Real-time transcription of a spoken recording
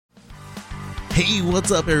Hey, what's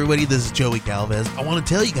up, everybody? This is Joey Galvez. I want to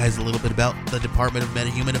tell you guys a little bit about the Department of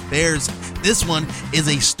Meta-Human Affairs. This one is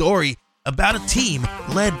a story about a team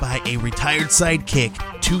led by a retired sidekick,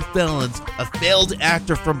 2 felons, a failed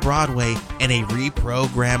actor from Broadway, and a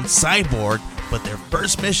reprogrammed cyborg. But their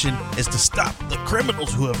first mission is to stop the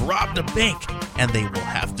criminals who have robbed a bank, and they will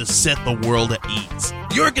have to set the world at ease.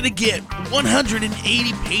 You're going to get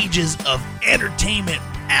 180 pages of entertainment,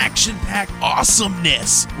 action-packed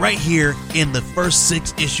awesomeness right here in the first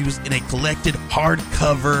 6 issues in a collected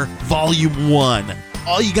hardcover volume 1.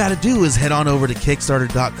 All you gotta do is head on over to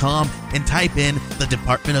Kickstarter.com and type in the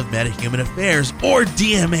Department of Meta-Human Affairs or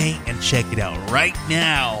DMA and check it out right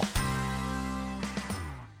now.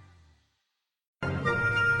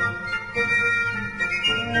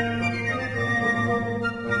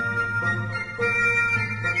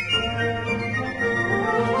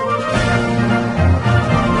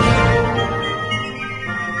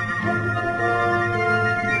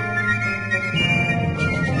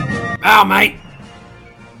 Now, mate,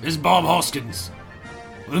 this is Bob Hoskins.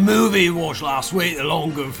 The movie you watched last week, The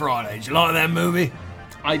Long Good Friday. Did you like that movie?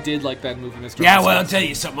 I did like that movie, Mr. Yeah, Hoskins. well, I'll tell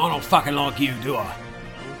you something. I don't fucking like you, do I?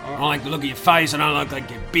 I don't like the look of your face. I don't like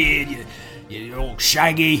your beard. You're all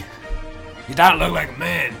shaggy. You don't look like a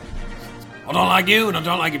man. I don't like you, and I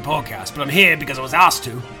don't like your podcast. But I'm here because I was asked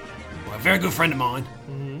to by a very good friend of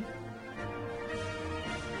mine,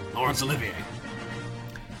 Laurence Olivier.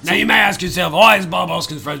 Now, you may ask yourself, why is Bob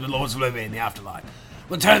Hoskins friends with Laurence Olivier in the afterlife?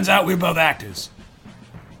 Well, it turns out we're both actors.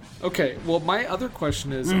 Okay, well, my other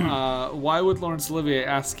question is, why would Laurence Olivier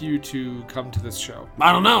ask you to come to this show?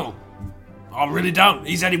 I don't know. I really don't.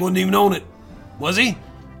 He said he wouldn't even own it. Was he?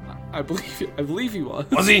 I believe he was.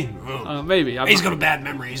 Was he? Maybe. He's got a bad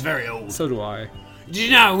memory. He's very old. So do I. Did you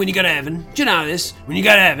know when you go to heaven? Did you know this? When you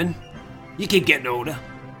go to heaven, you keep getting older.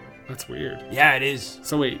 That's weird. Yeah, it is.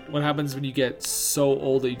 So wait, what happens when you get so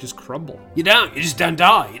old that you just crumble? You don't. You just don't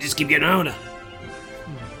die. You just keep getting older.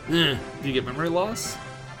 Do you get memory loss?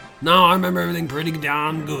 No, I remember everything pretty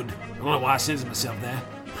damn good. I don't know why I censored myself there.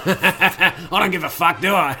 I don't give a fuck,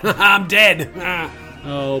 do I? I'm dead.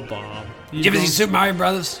 Oh, Bob. Did you ever see Super Mario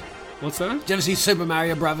Brothers? What's that? Did you ever see Super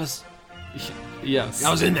Mario Brothers? Yes. I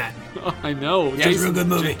was in that. I know. Yeah, it's a real good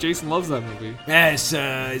movie. Jason loves that movie. Yeah, it's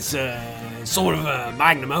sort of a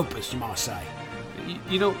magnum opus, you might say.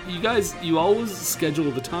 You know, you guys, you always schedule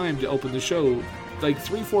the time to open the show like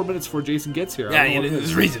 3-4 minutes before Jason gets here. Yeah,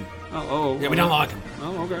 there's a reason. Oh. Yeah, we don't like him.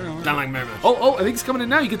 Oh, okay. Don't like him very much. Oh, I think he's coming in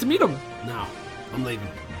now. You get to meet him. No, I'm leaving.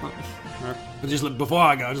 Right. But just before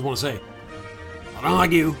I go, I just want to say, I don't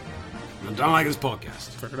like you. I don't like this podcast.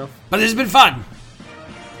 Fair enough. But this has been fun.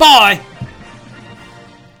 Bye.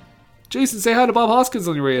 Jason, say hi to Bob Hoskins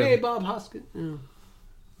on your way in. Hey, Bob Hoskins. Yeah.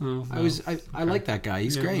 Oh, I like that guy.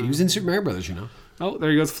 He's great. He was in Super Mario Brothers, you know. Oh,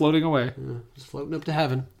 there he goes, floating away. Just floating up to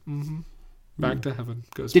heaven. Back to heaven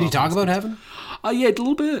goes. Did Bob he talk Hoskins. about heaven? Yeah, a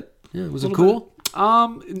little bit. Yeah, was it cool?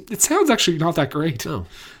 It sounds actually not that great. Oh.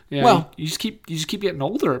 Yeah, Well- you just keep getting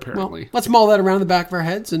older apparently. Well, let's mull that around the back of our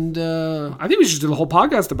heads and I think we should do the whole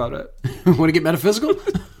podcast about it. want to get metaphysical?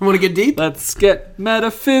 Want to get deep? Let's get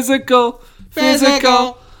metaphysical,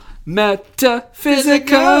 physical,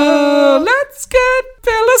 metaphysical. Let's get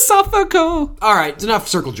philosophical. All right, it's enough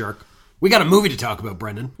circle jerk. We got a movie to talk about,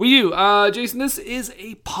 Brendan. We do. Jason, this is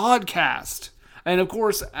a podcast. And of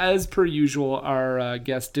course, as per usual, our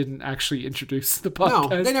guest didn't actually introduce the podcast.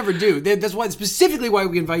 No, they never do. That's specifically why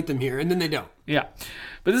we invite them here, and then they don't. Yeah.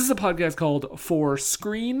 But this is a podcast called For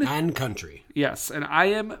Screen. And Country. Yes. And I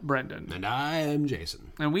am Brendan. And I am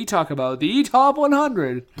Jason. And we talk about the top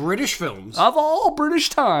 100 British films. of all British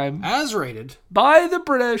time As rated. by the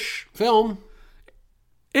British Film.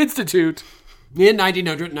 Institute. In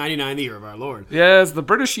 1999, the year of our Lord. Yes, the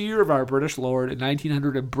British year of our British Lord in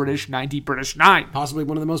 1900 and British 90 British 9. Possibly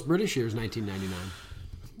one of the most British years,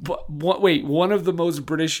 1999. Wait, one of the most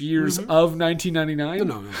British years of 1999?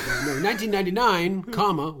 No. 1999,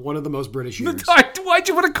 comma, one of the most British years. Why'd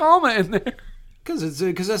you put a comma in there? Because it's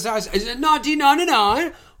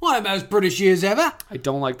 1999, one of the most British years ever. I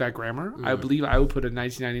don't like that grammar. I believe I would put a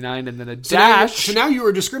 1999 and then a So dash, now you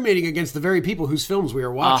are discriminating against the very people whose films we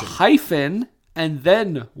are a watching. hyphen, and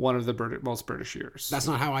then one of the most British years. That's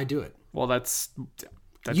not how I do it. Well, that's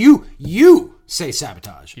You say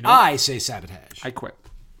sabotage. I say sabotage. I quit.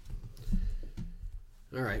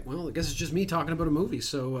 All right. Well, I guess it's just me talking about a movie.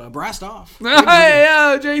 So blast off.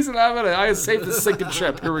 Hey, Jason, I saved the sinking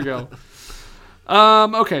ship. Here we go.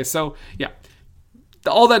 Okay, so yeah.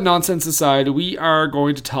 All that nonsense aside, we are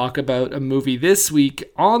going to talk about a movie this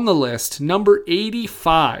week on the list, number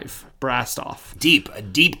 85, Brast off. A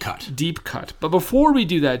deep cut. Deep cut. But before we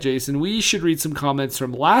do that, Jason, we should read some comments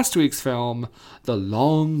from last week's film, The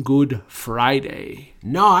Long Good Friday.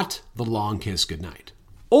 Not The Long Kiss Goodnight.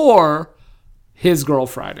 Or His Girl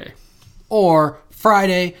Friday. Or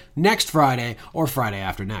Friday, next Friday, or Friday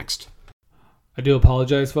after next. I do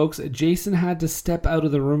apologize, folks. Jason had to step out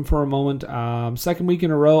of the room for a moment. Second week in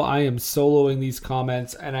a row, I am soloing these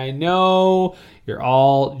comments, and I know you're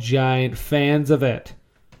all giant fans of it.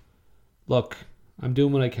 Look, I'm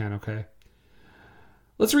doing what I can, okay?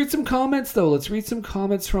 Let's read some comments, though. Let's read some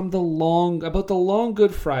comments from the Long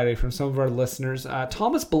Good Friday from some of our listeners.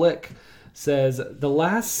 Thomas Blick says, the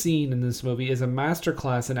last scene in this movie is a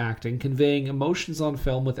masterclass in acting, conveying emotions on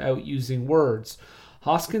film without using words.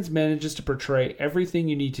 Hoskins manages to portray everything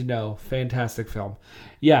you need to know. Fantastic film.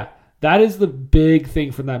 Yeah, that is the big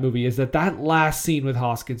thing from that movie, is that last scene with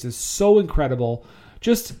Hoskins is so incredible.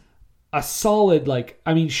 Just a solid,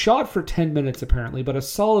 shot for 10 minutes apparently, but a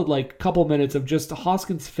solid, couple minutes of just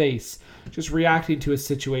Hoskins' face, just reacting to his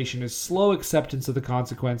situation, his slow acceptance of the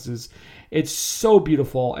consequences. It's so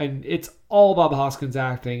beautiful, and it's all Bob Hoskins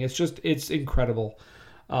acting. It's incredible.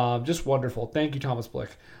 Just wonderful. Thank you, Thomas Blick.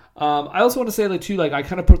 I also want to say that too, I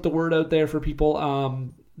kind of put the word out there for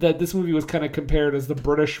people that this movie was kind of compared as the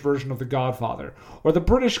British version of The Godfather, or the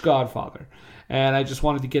British Godfather. And I just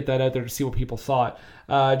wanted to get that out there to see what people thought.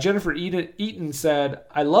 Jennifer Eaton said,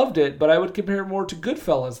 I loved it, but I would compare it more to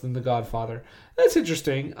Goodfellas than The Godfather. That's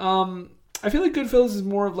interesting. I feel like Goodfellas is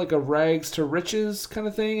more of a rags to riches kind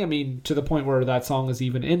of thing. I mean, to the point where that song is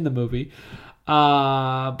even in the movie. But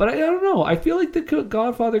I don't know. I feel like the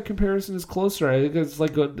Godfather comparison is closer. I think it's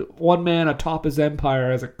like one man atop his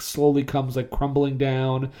empire as it slowly comes crumbling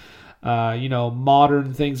down.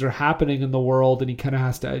 Modern things are happening in the world and he kind of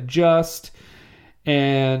has to adjust.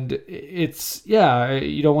 And you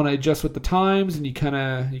don't want to adjust with the times, and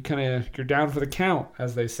you're down for the count,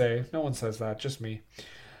 as they say. No one says that, just me.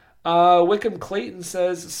 Wickham Clayton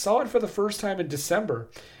says, saw it for the first time in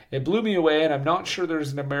December. It blew me away, and I'm not sure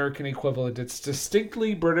there's an American equivalent. It's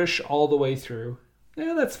distinctly British all the way through.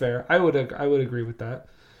 Yeah, that's fair. I would agree with that.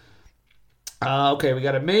 Okay, we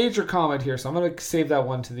got a major comment here, so I'm going to save that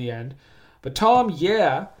one to the end. But Tom,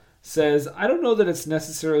 says, I don't know that it's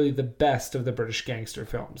necessarily the best of the British gangster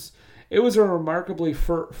films. It was a remarkably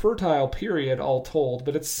fertile period, all told,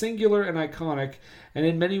 but it's singular and iconic, and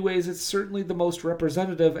in many ways it's certainly the most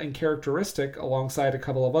representative and characteristic, alongside a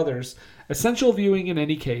couple of others. Essential viewing in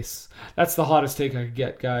any case. That's the hottest take I could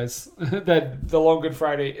get, guys. That The Long Good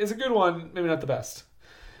Friday is a good one, maybe not the best.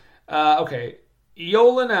 Okay,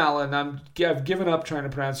 Yolan Allen, I've given up trying to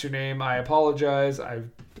pronounce your name. I apologize.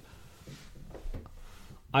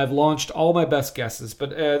 I've launched all my best guesses,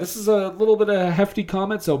 but this is a little bit of a hefty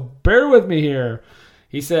comment, so bear with me here.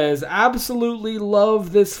 He says, absolutely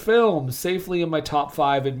love this film, safely in my top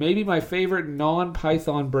 5, and maybe my favorite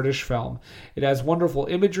non-Python British film. It has wonderful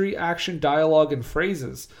imagery, action, dialogue, and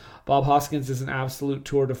phrases. Bob Hoskins is an absolute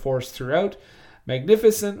tour de force throughout.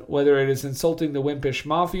 Magnificent, whether it is insulting the wimpish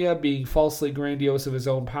mafia, being falsely grandiose of his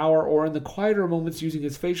own power, or in the quieter moments using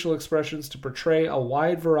his facial expressions to portray a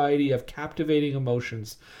wide variety of captivating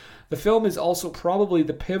emotions. The film is also probably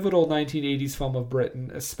the pivotal 1980s film of Britain,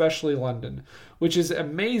 especially London, which is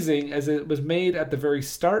amazing as it was made at the very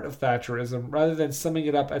start of Thatcherism rather than summing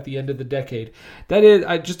it up at the end of the decade. That is,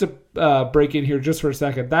 just to break in here just for a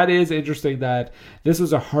second, that is interesting that this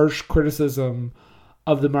was a harsh criticism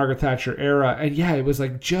of the Margaret Thatcher era, and it was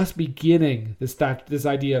just beginning this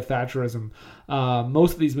idea of Thatcherism.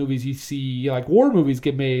 Most of these movies you see, war movies,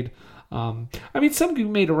 get made. Some get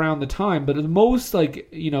made around the time, but the most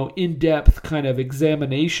in-depth kind of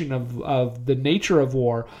examination of the nature of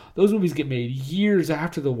war, those movies get made years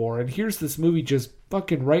after the war. And here's this movie just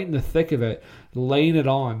fucking right in the thick of it, laying it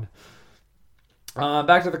on.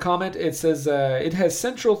 Back to the comment, it says, it has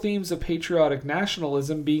central themes of patriotic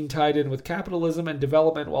nationalism being tied in with capitalism and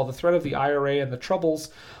development, while the threat of the IRA and the Troubles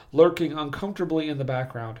lurking uncomfortably in the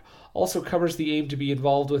background. Also covers the aim to be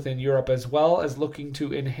involved within Europe, as well as looking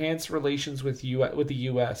to enhance relations with the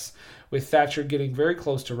US, with Thatcher getting very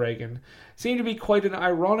close to Reagan. Seemed to be quite an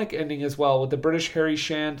ironic ending as well, with the British Harry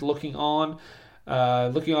Shand looking on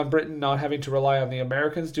Britain not having to rely on the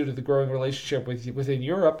Americans due to the growing relationship within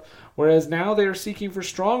Europe, whereas now they are seeking for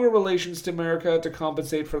stronger relations to America to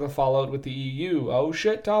compensate for the fallout with the EU. Oh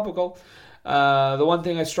shit, topical. The one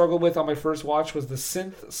thing I struggled with on my first watch was the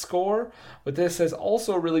synth score, but this has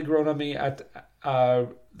also really grown on me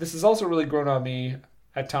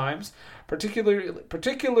at times,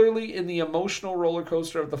 particularly in the emotional roller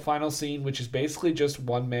coaster of the final scene, which is basically just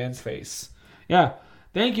one man's face. Yeah.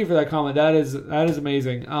 Thank you for that comment. That is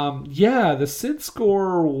amazing. Yeah, the synth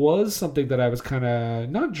score was something that I was kind of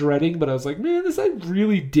not dreading, but I was like, man, I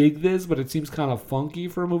really dig this, but it seems kind of funky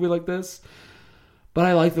for a movie like this. But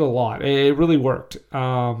I liked it a lot. It really worked.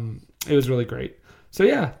 It was really great. So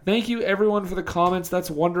yeah, thank you everyone for the comments. That's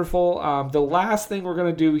wonderful. The last thing we're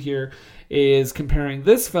gonna do here is comparing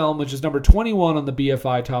this film, which is number 21 on the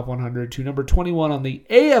BFI Top 100, to number 21 on the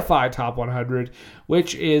AFI Top 100,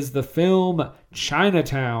 which is the film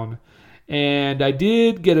Chinatown. And I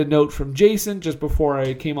did get a note from Jason just before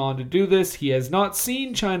I came on to do this. He has not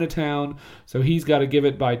seen Chinatown, so he's got to give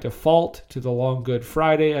it by default to The Long Good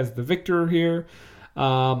Friday as the victor here.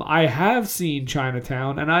 I have seen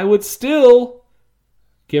Chinatown, and I would still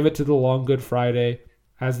give it to The Long Good Friday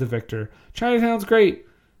as the victor. Chinatown's great.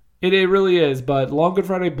 It really is, but Long Good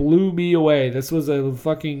Friday blew me away. This was a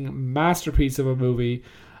fucking masterpiece of a movie.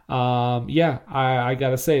 I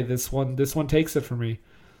gotta say, this one takes it for me.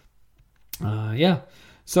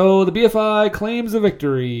 So the BFI claims a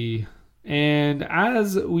victory. And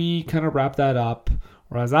as we kind of wrap that up,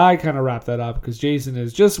 or as I kind of wrap that up, because Jason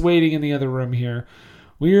is just waiting in the other room here,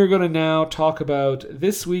 we are going to now talk about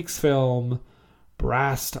this week's film,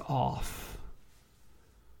 Brassed Off.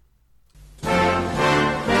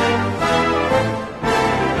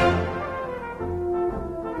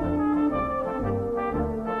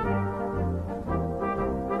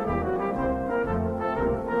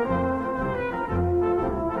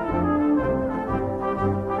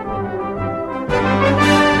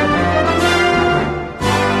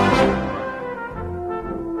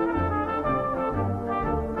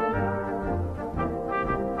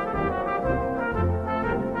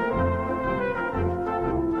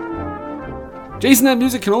 Jason, that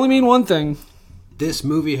music can only mean one thing. This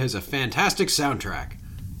movie has a fantastic soundtrack.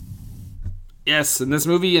 Yes, in this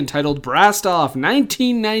movie entitled Brassed Off,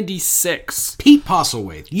 1996. Pete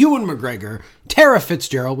Postlethwaite, Ewan McGregor, Tara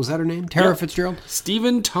Fitzgerald, was that her name? Tara Fitzgerald?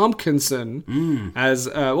 Stephen Tompkinson as,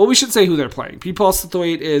 we should say who they're playing. Pete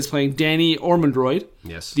Postlethwaite is playing Danny Ormondroyd.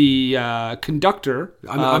 Yes. The conductor.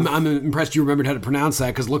 I'm impressed you remembered how to pronounce that,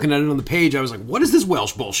 because looking at it on the page, I was like, what is this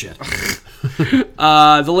Welsh bullshit?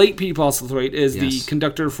 The late Pete Postlethwaite is the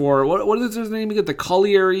conductor for, what is his name again? The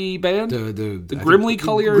Colliery Band? The Grimley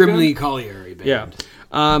Colliery Band? Grimley Colliery Band. Yeah.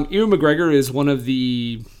 Ewan McGregor is one of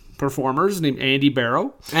the performers named Andy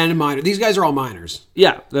Barrow. And a minor. These guys are all minors.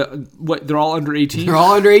 Yeah. They're all under 18? They're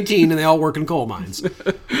all under 18 and they all work in coal mines.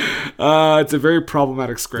 It's a very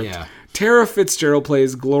problematic script. Yeah. Tara Fitzgerald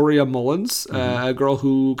plays Gloria Mullins, a girl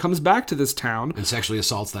who comes back to this town. And sexually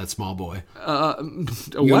assaults that small boy. Ewan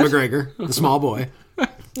McGregor, the small boy,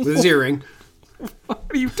 with his earring. What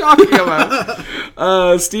are you talking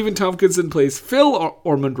about? Stephen Tompkinson plays Phil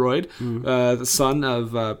Ormondroyd, the son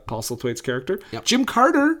of Postlethwaite's character. Yep. Jim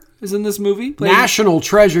Carter is in this movie. National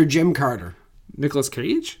treasure Jim Carter. Nicolas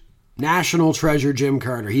Cage? National treasure Jim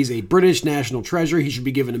Carter. He's a British national treasure. He should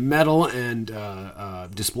be given a medal and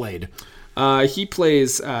displayed. He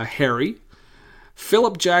plays Harry.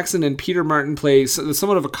 Philip Jackson and Peter Martin play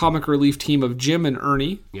somewhat of a comic relief team of Jim and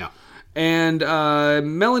Ernie. Yeah. And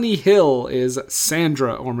Melanie Hill is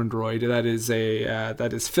Sandra Ormondroyd.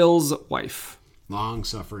 That is Phil's wife.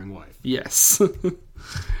 Long-suffering wife. Yes.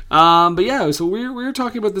 But yeah, so we're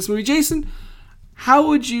talking about this movie. Jason, how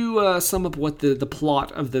would you sum up what the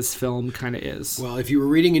plot of this film kind of is? Well, if you were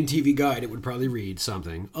reading in TV Guide, it would probably read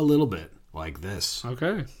something a little bit like this.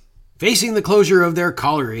 Okay. Facing the closure of their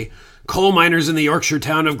colliery, coal miners in the Yorkshire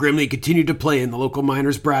town of Grimley continue to play in the local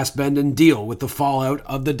miners' brass band and deal with the fallout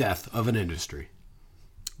of the death of an industry.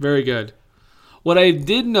 Very good. What I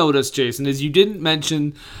did notice, Jason, is you didn't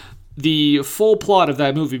mention the full plot of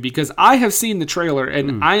that movie, because I have seen the trailer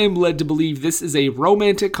and I am led to believe this is a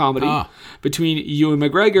romantic comedy between Ewan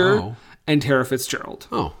McGregor and Tara Fitzgerald.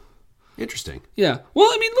 Oh, interesting. Yeah. Well,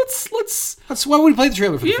 I mean, let's That's why we play the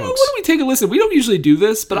trailer for the folks. Why don't we take a listen? We don't usually do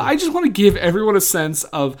this, but I just want to give everyone a sense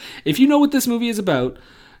of, if you know what this movie is about,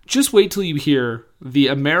 just wait till you hear the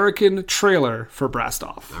American trailer for Brassed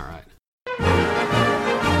Off. All right.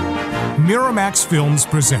 Miramax Films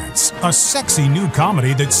presents a sexy new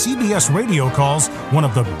comedy that CBS Radio calls one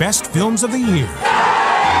of the best films of the year.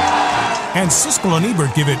 And Siskel and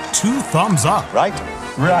Ebert give it 2 thumbs up. Right?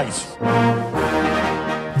 Right.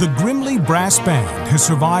 The Grimley Brass Band has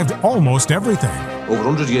survived almost everything. Over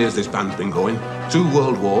 100 years this band's been going. 2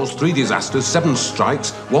 world wars, 3 disasters, 7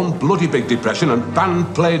 strikes, 1 bloody big depression, and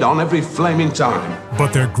band played on every flaming time.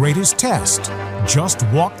 But their greatest test just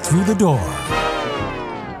walked through the door.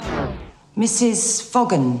 Mrs.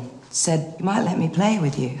 Foggen said you might let me play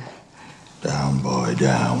with you. Down, boy,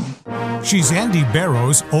 down. She's Andy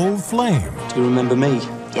Barrow's old flame. Do you remember me?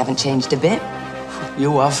 You haven't changed a bit.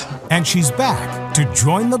 You have. And she's back to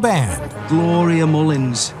join the band. Gloria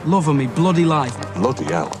Mullins. Love of me bloody life. Bloody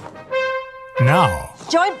hell. Now,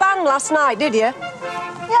 Joined band last night, did you? Yeah,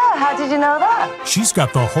 how did you know that? she's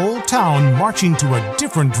got the whole town marching to a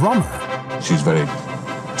different drummer. She's very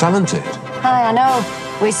talented. Hi, I know.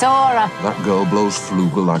 We saw her. That girl blows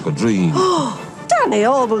flugel like a dream. Danny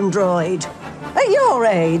Orbendroid. At your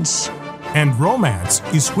age. And romance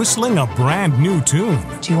is whistling a brand new tune.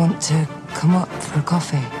 Do you want to come up for a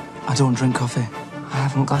coffee? I don't drink coffee. I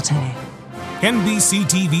haven't got any. NBC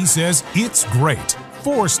TV says it's great.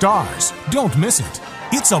 4 stars. Don't miss it.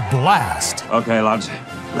 It's a blast. Okay, lads,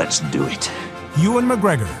 let's do it. Ewan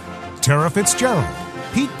McGregor, Tara Fitzgerald,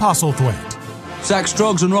 Pete Postlethwaite. Sex,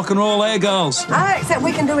 drugs, and rock and roll, eh, girls? I accept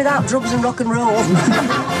we can do without drugs and rock and roll.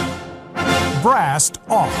 Brassed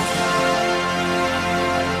off.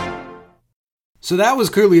 So that was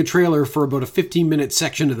clearly a trailer for about a 15-minute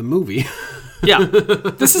section of the movie. Yeah.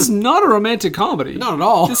 This is not a romantic comedy. Not at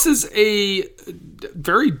all. This is a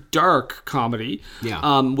very dark comedy.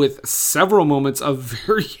 Yeah. With several moments of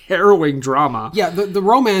very harrowing drama. Yeah, the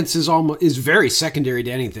romance is very secondary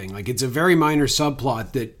to anything. Like, it's a very minor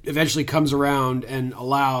subplot that eventually comes around and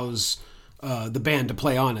allows the band to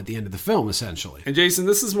play on at the end of the film, essentially. And Jason,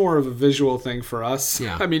 this is more of a visual thing for us.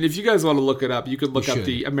 Yeah. I mean, if you guys want to look it up, you could look up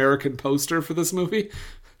the American poster for this movie.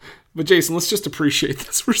 But Jason, let's just appreciate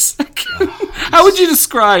this for a second. How would you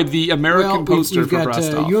describe the American poster for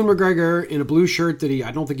Brassed Off? Ewan McGregor in a blue shirt that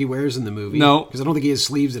I don't think he wears in the movie. No. Because I don't think he has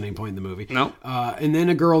sleeves at any point in the movie. No. And then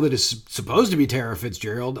a girl that is supposed to be Tara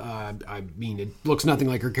Fitzgerald. I mean, it looks nothing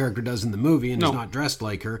like her character does in the movie and is not dressed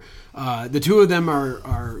like her. The two of them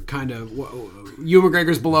are kind of... Ewan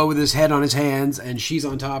McGregor's below with his head on his hands, and she's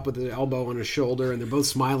on top with the elbow on his shoulder, and they're both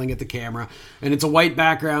smiling at the camera. And it's a white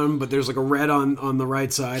background, but there's like a red on the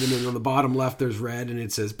right side, and then on the bottom left there's red, and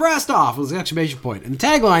it says "Brassed Off" with an exclamation point. And the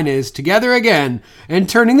tagline is "Together again and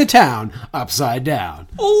turning the town upside down."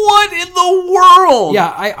 What in the world?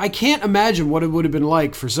 Yeah, I can't imagine what it would have been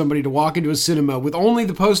like for somebody to walk into a cinema with only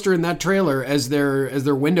the poster and that trailer as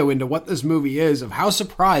their window into what this movie is, of how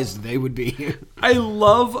surprised they would be. I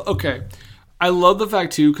love the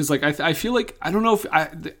fact too, because like I feel like, I don't know if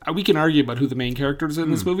we can argue about who the main character is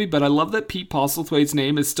in this movie, but I love that Pete Postlethwaite's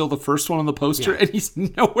name is still the first one on the poster, and he's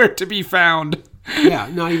nowhere to be found. Yeah,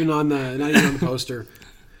 not even on the poster.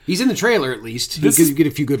 He's in the trailer at least. You get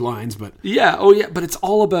a few good lines, but yeah, but it's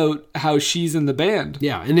all about how she's in the band.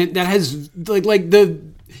 Yeah, and that has like the.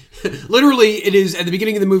 Literally, it is at the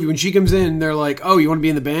beginning of the movie when she comes in, they're like, "Oh, you want to be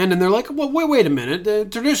in the band?" And they're like, "Well, wait a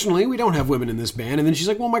minute. Traditionally, we don't have women in this band." And then she's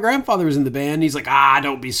like, "Well, my grandfather was in the band." And he's like,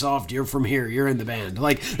 "Don't be soft. You're from here. You're in the band."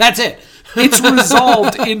 Like, that's it. It's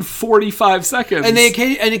resolved in 45 seconds.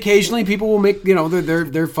 And occasionally people will make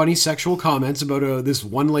their funny sexual comments about this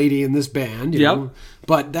one lady in this band. You know?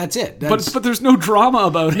 But that's it. But there's no drama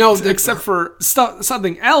about it, except for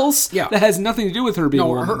something else that has nothing to do with her being a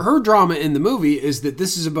woman. Her drama in the movie is that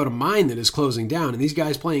this is about a mine that is closing down, and these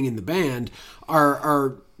guys playing in the band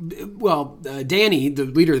are Danny, the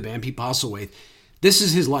leader of the band, Pete Postlethwaite, this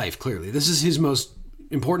is his life, clearly. This is his most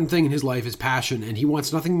important thing in his life, his passion, and he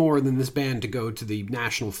wants nothing more than this band to go to the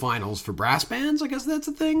national finals for brass bands. I guess that's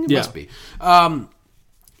a thing? It must be.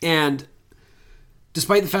 And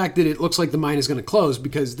despite the fact that it looks like the mine is going to close,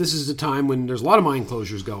 because this is a time when there's a lot of mine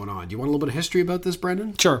closures going on. Do you want a little bit of history about this,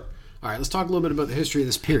 Brendan? Sure. All right, let's talk a little bit about the history of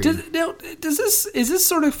this period. Is this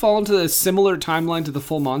sort of fall into a similar timeline to the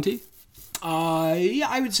Full Monty? Yeah,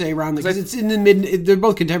 I would say around because it's in the they're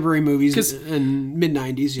both contemporary movies in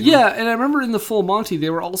mid-90s. Yeah, and I remember in the Full Monty they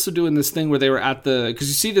were also doing this thing where they were at because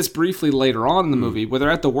you see this briefly later on in the movie where they're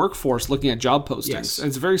at the workforce looking at job postings. Yes. And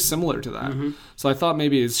it's very similar to that. Mm-hmm. So I thought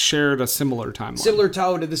maybe it's shared a similar timeline. Similar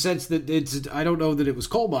to the sense that I don't know that it was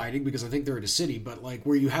coal mining because I think they're in a city, but like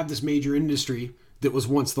where you have this major industry that was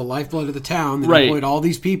once the lifeblood of the town that employed all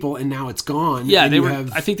these people, and now it's gone. Yeah,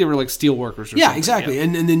 I think they were like steel workers or something. Yeah, exactly. Yeah.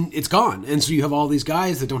 And then it's gone. And so you have all these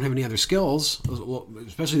guys that don't have any other skills,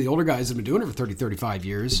 especially the older guys that have been doing it for 30, 35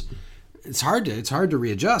 years. It's hard to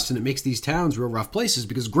readjust, and it makes these towns real rough places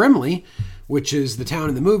because Grimley, which is the town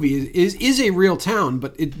in the movie, is a real town,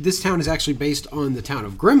 but this town is actually based on the town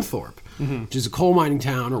of Grimthorpe, which is a coal mining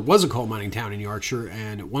town, or was a coal mining town in Yorkshire,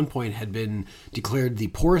 and at one point had been declared the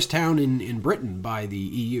poorest town in Britain by the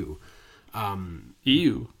EU.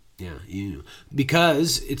 EU? Yeah, EU.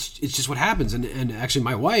 Because it's just what happens. And actually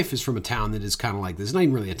my wife is from a town that is kind of like this. It's not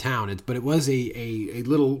even really a town, but it was a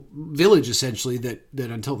little village essentially that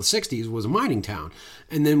until the 60s was a mining town.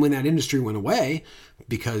 And then when that industry went away,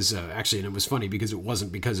 because and it was funny because it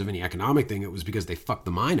wasn't because of any economic thing, it was because they fucked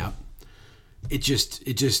the mine up. it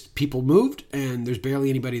just people moved, and there's barely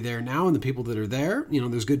anybody there now. And the people that are there,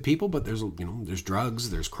 there's good people, but there's drugs,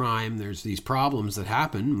 there's crime, there's these problems that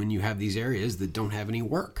happen when you have these areas that don't have any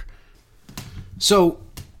work. So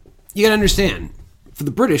you got to understand, for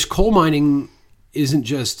the British, coal mining isn't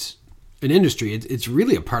just an industry. It's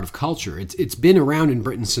really a part of culture. It's been around in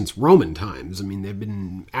Britain since Roman times. I mean, they've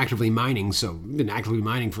been actively mining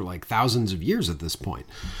for like thousands of years at this point.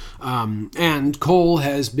 And coal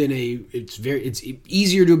has been it's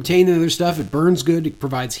easier to obtain than other stuff. It burns good. It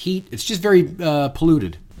provides heat. It's just very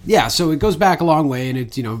polluted. Yeah, so it goes back a long way, and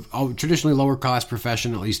it's, a traditionally lower cost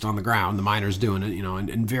profession, at least on the ground. The miners doing it,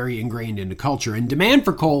 and very ingrained into culture. And demand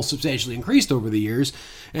for coal substantially increased over the years,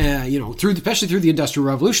 especially through the Industrial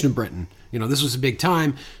Revolution in Britain. This was a big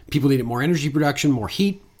time. People needed more energy production, more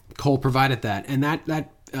heat. Coal provided that. And that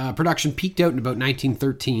production peaked out in about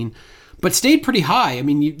 1913, but stayed pretty high. I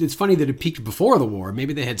mean, it's funny that it peaked before the war.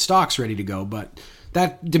 Maybe they had stocks ready to go, but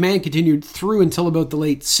that demand continued through until about the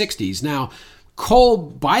late 60s. Now, coal,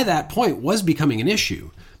 by that point, was becoming an issue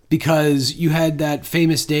because you had that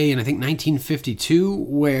famous day in, I think, 1952,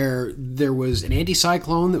 where there was an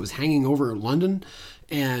anticyclone that was hanging over London,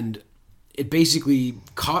 and it basically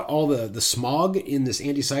caught all the smog in this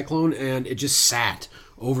anticyclone, and it just sat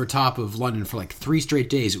over top of London for like 3 straight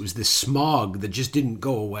days. It was this smog that just didn't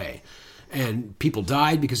go away. And people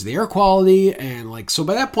died because of the air quality. And so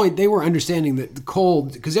by that point, they were understanding that the coal,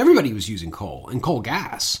 because everybody was using coal and coal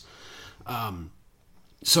gas.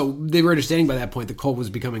 So they were understanding by that point that coal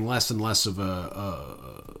was becoming less and less of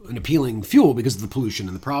an appealing fuel because of the pollution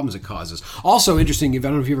and the problems it causes. Also interesting, I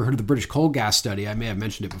don't know if you've ever heard of the British coal gas study. I may have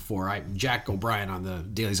mentioned it before. Jack O'Brien on the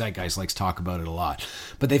Daily Zeitgeist likes to talk about it a lot.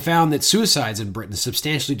 But they found that suicides in Britain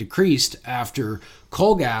substantially decreased after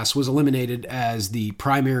coal gas was eliminated as the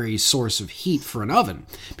primary source of heat for an oven.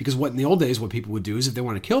 Because in the old days, what people would do is if they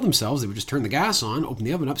wanted to kill themselves, they would just turn the gas on, open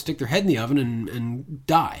the oven up, stick their head in the oven, and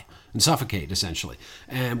die and suffocate, essentially.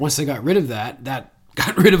 And once they got rid of that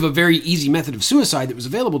got rid of a very easy method of suicide that was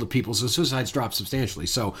available to people, so suicides dropped substantially.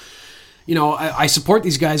 So, I support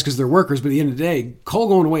these guys because they're workers, but at the end of the day, coal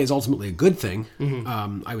going away is ultimately a good thing,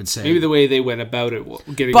 I would say. Maybe the way they went about it,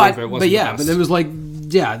 getting rid of it wasn't the best. But it was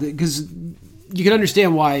because you can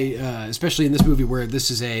understand why, especially in this movie where this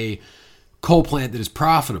is a coal plant that is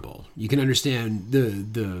profitable. You can understand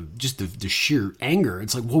the sheer anger.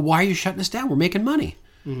 It's like, well, why are you shutting us down? We're making money.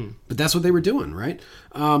 Mm-hmm. But that's what they were doing, right?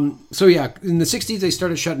 In the 60s, they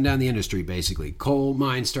started shutting down the industry, basically. Coal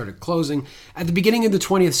mines started closing. At the beginning of the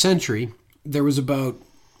 20th century, there was about,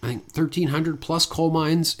 I think, 1,300 plus coal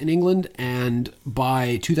mines in England, and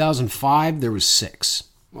by 2005, there was 6.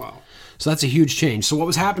 Wow. So that's a huge change. So what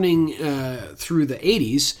was happening through the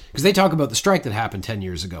 80s, because they talk about the strike that happened 10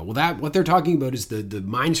 years ago. Well, what they're talking about is the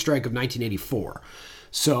mine strike of 1984.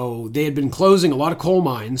 So they had been closing a lot of coal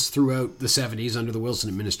mines throughout the 70s under the Wilson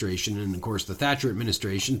administration. And, of course, the Thatcher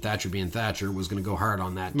administration, Thatcher being Thatcher, was going to go hard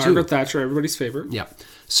on that, Margaret Thatcher, everybody's favorite. Yeah.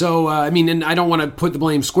 So, and I don't want to put the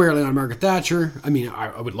blame squarely on Margaret Thatcher. I mean,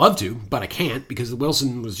 I would love to, but I can't because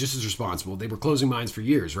Wilson was just as responsible. They were closing mines for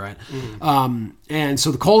years, right? Mm. And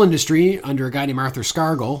so the coal industry, under a guy named Arthur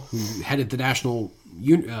Scargill, who headed the National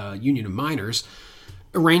Union of Miners,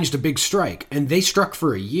 arranged a big strike. And they struck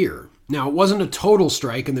for a year. Now, it wasn't a total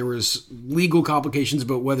strike, and there was legal complications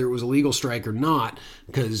about whether it was a legal strike or not,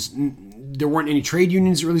 because there weren't any trade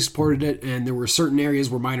unions that really supported it, and there were certain areas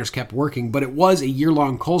where miners kept working, but it was a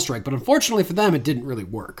year-long coal strike. But unfortunately for them, it didn't really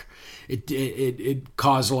work. It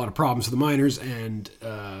caused a lot of problems for the miners, and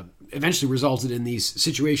eventually resulted in these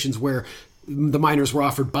situations where the miners were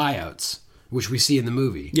offered buyouts, which we see in the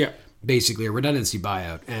movie. Yeah. Basically, a redundancy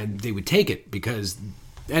buyout, and they would take it because...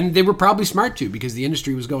 And they were probably smart to because the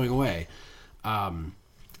industry was going away.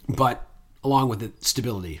 But along with it,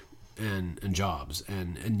 stability and jobs.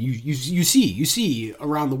 And you see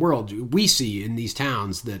around the world, we see in these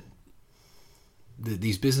towns that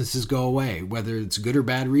these businesses go away, whether it's a good or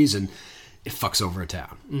bad reason, it fucks over a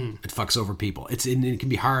town. Mm. It fucks over people. It can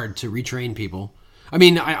be hard to retrain people. I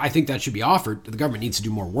mean, I think that should be offered. The government needs to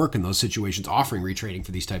do more work in those situations, offering retraining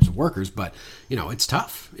for these types of workers. But, it's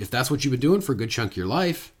tough. If that's what you've been doing for a good chunk of your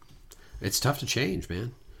life, it's tough to change,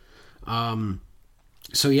 man.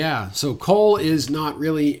 So coal is not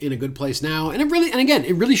really in a good place now. And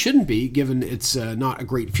it really shouldn't be, given it's not a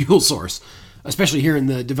great fuel source, especially here in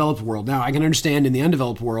the developed world. Now, I can understand in the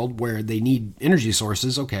undeveloped world where they need energy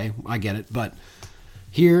sources. Okay, I get it. But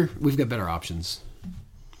here, we've got better options.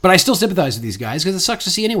 But I still sympathize with these guys because it sucks to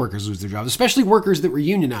see any workers lose their jobs, especially workers that were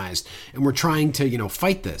unionized and were trying to,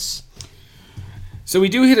 fight this. So we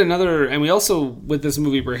do hit another, and we also, with this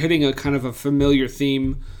movie, we're hitting a kind of a familiar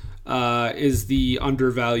theme is the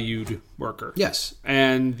undervalued worker. Yes.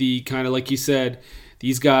 And the kind of, like you said,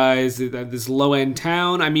 these guys, this low-end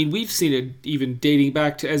town. I mean, we've seen it even dating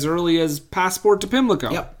back to as early as Passport to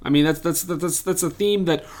Pimlico. Yep. I mean, that's a theme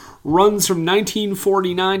that runs from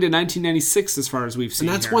 1949 to 1996 as far as we've seen.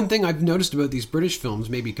 And that's here. one thing I've noticed about these British films,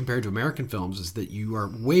 maybe compared to American films, is that you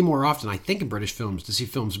are way more often, I think, in British films to see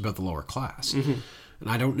films about the lower class. Mm-hmm. And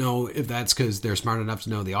I don't know if that's because they're smart enough to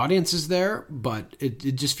know the audience is there, but it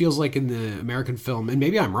just feels like in the American film, and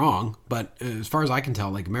maybe I'm wrong, but as far as I can tell,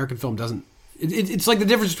 like American film doesn't. It's like the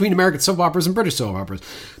difference between American soap operas and British soap operas.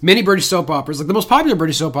 Many British soap operas, like the most popular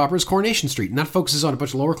British soap opera is Coronation Street, and that focuses on a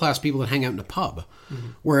bunch of lower class people that hang out in a pub. Mm-hmm.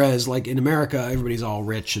 Whereas, like in America, everybody's all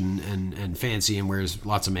rich and fancy and wears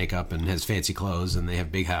lots of makeup and has fancy clothes, and they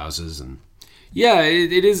have big houses. And yeah,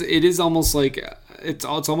 it is almost like it's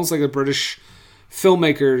almost like the British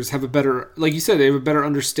filmmakers have a better, like you said, they have a better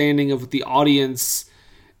understanding of the audience.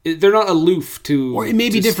 They're not aloof to, or it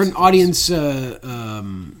may be different audience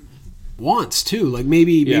wants too. Like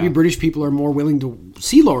maybe British people are more willing to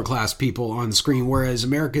see lower class people on screen, whereas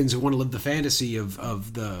Americans who want to live the fantasy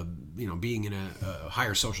of the being in a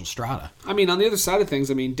higher social strata. I mean, on the other side of things,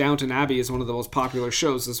 I mean, Downton Abbey is one of the most popular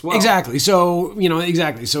shows as well. Exactly. So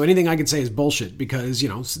So anything I could say is bullshit because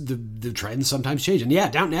the trends sometimes change. And yeah,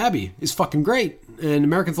 Downton Abbey is fucking great, and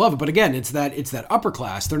Americans love it. But again, it's that upper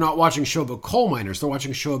class. They're not watching a show about coal miners. They're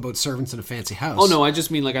watching a show about servants in a fancy house. Oh no, I just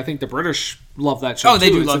mean like I think the British love that show. Oh, they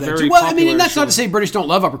too. do It's love a that very too. Well, I mean, popular and that's show. not to say British don't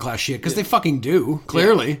love upper class shit because they fucking do.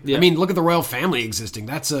 Clearly, Yeah. I mean, look at the royal family existing.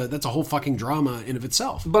 That's a whole fucking drama in of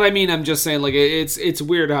itself. But I mean, I'm just saying, like, it's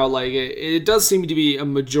weird how like it does seem to be a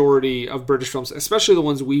majority of British films, especially the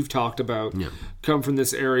ones we've talked about, come from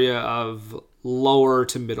this area of lower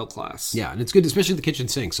to middle class. Yeah, and it's good, especially the kitchen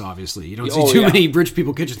sinks. Obviously, you don't see too many rich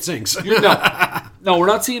people kitchen sinks. No, we're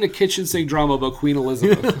not seeing a kitchen sink drama about Queen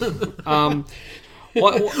Elizabeth.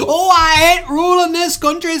 Oh, I hate ruling this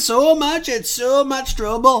country so much. It's so much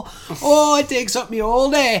trouble. Oh, it takes up me all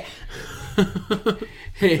day.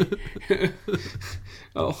 Hey.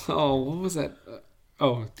 what was that?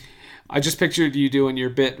 I just pictured you doing your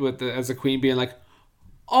bit with as a queen being like,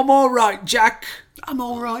 I'm all right, Jack. I'm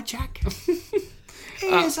all right, Jack.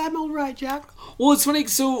 Yes, I'm all right, Jack. Well, it's funny.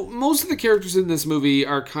 So most of the characters in this movie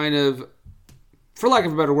are kind of, for lack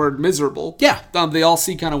of a better word, miserable. Yeah. They all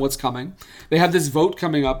see kind of what's coming. They have this vote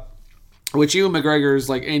coming up, which Ewan McGregor's,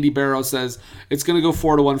 like Andy Barrow says, it's going to go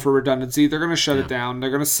 4-1 for redundancy. They're going to shut it down. They're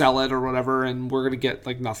going to sell it or whatever, and we're going to get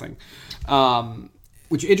like nothing.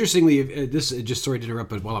 Which, interestingly, just sorry to interrupt,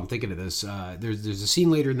 but while I'm thinking of this, there's a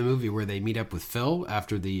scene later in the movie where they meet up with Phil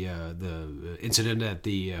after the incident at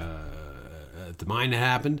the mine that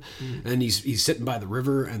happened, and he's sitting by the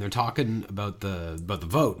river, and they're talking about the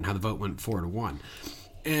vote and how the vote went 4-1.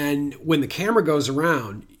 And when the camera goes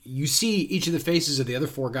around, you see each of the faces of the other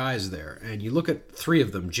 4 guys there, and you look at 3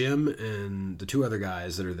 of them, Jim and the 2 other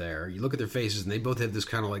guys that are there. You look at their faces, and they both have this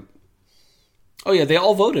kind of like, oh yeah, they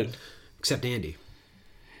all voted except Andy.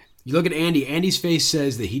 You look at Andy. Andy's face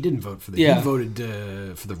says that he didn't vote for the. Yeah. He voted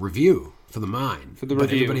for the review, for the mine, for the but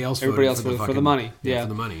review. Everybody else voted for the money. Yeah, for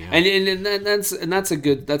the money. Yeah. And that's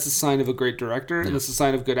a sign of a great director, and it's a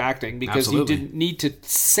sign of good acting because Absolutely. you didn't need to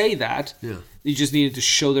say that. Yeah. You just needed to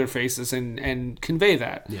show their faces and convey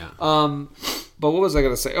that. Yeah. But what was I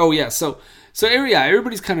going to say? Oh yeah, so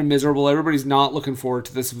everybody's kind of miserable. Everybody's not looking forward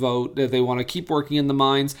to this vote. They want to keep working in the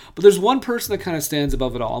mines. But there's one person that kind of stands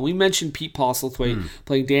above it all. And we mentioned Pete Postlethwaite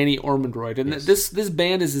playing Danny Ormondroyd, and this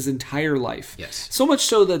band is his entire life. Yes. So much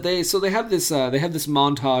so that they have this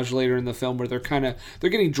montage later in the film where they're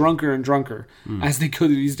getting drunker and drunker as they go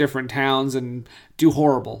to these different towns and do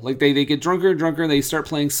horrible. Like they get drunker and drunker, and they start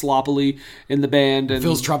playing sloppily in the band. And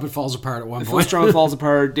Phil's trumpet falls apart at one point. Phil's trumpet falls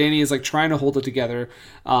apart. Danny is like trying to hold it together,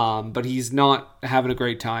 but he's not having a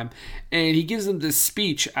great time. And he gives them this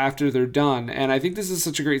speech after they're done. And I think this is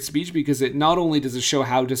such a great speech because it not only does it show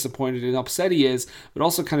how disappointed and upset he is, but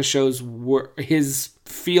also kind of shows his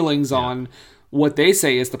feelings on what they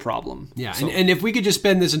say is the problem. Yeah, So, and if we could just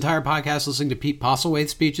spend this entire podcast listening to Pete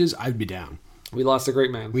Postlethwaite's speeches, I'd be down. we lost a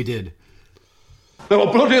great man. We did. They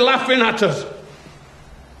were bloody laughing at us.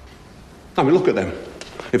 I mean, look at them.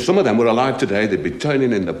 If some of them were alive today, they'd be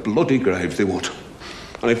turning in the bloody graves, they would.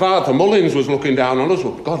 And if Arthur Mullins was looking down on us,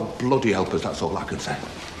 well, God bloody help us, that's all I can say.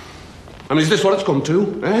 I mean, is this what it's come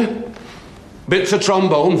to, eh? Bits of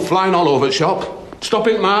trombone flying all over the shop,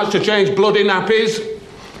 stopping march to change bloody nappies,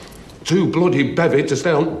 too bloody bevy to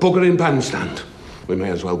stay on buggering bandstand. We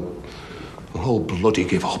may as well all bloody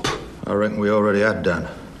give up. I reckon we already had done.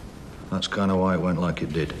 That's kind of why it went like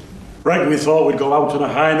it did. Reckon we thought we'd go out on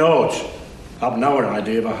a high note. I've now an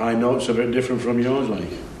idea of a high note's a bit different from yours, like.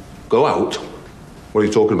 Go out. What are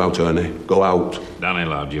you talking about, Ernie? Go out. Danny,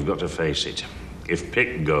 lad, you've got to face it. If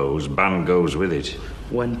Pitt goes, band goes with it.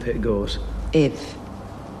 When Pitt goes. If.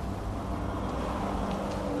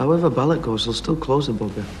 However Ballot goes, they'll still close the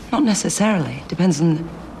bugger. Not necessarily. Depends on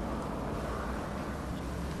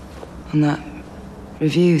that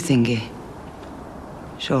review thingy.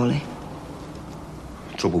 Surely.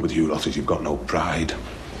 The trouble with you lot is you've got no pride.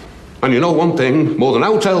 And you know one thing, more than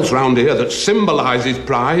aught else round here that symbolises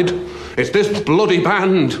pride, it's this bloody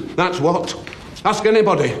band. That's what. Ask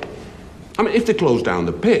anybody. I mean, if they close down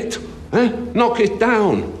the Pit, knock it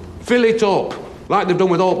down, fill it up, like they've done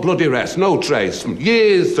with all bloody rest, no trace.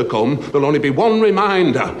 Years to come, there'll only be one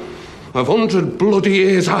reminder of 100 bloody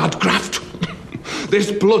years hard graft.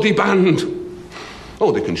 This bloody band.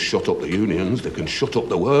 Oh, they can shut up the unions, they can shut up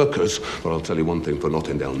the workers, but I'll tell you one thing for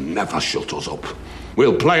nothing, they'll never shut us up.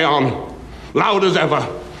 We'll play on, loud as ever,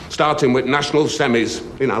 starting with national semis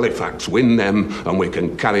in Halifax, win them, and we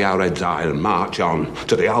can carry our heads high and march on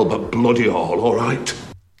to the Albert Bloody Hall, all right?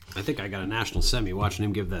 I think I got a national semi watching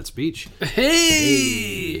him give that speech.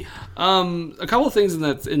 Hey! A couple of things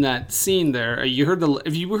in that scene there. You heard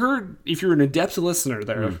if you're an adept listener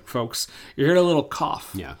there, folks, you heard a little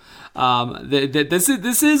cough. Yeah.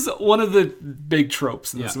 This is one of the big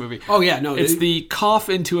tropes in this movie. Oh yeah, no, it's the cough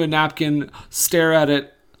into a napkin, stare at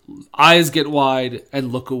it, eyes get wide,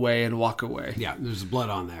 and look away and walk away. Yeah, there's blood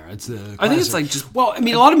on there. It's the classic. I think it's like just... Well, I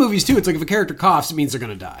mean, a lot of movies too, it's like if a character coughs, it means they're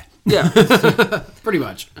going to die. Yeah. Pretty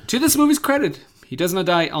much. To this movie's credit, he does not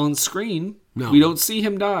die on screen. No. We don't see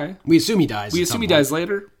him die. We assume he dies. We assume he dies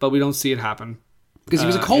later, but we don't see it happen. Because he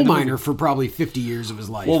was a coal miner for probably 50 years of his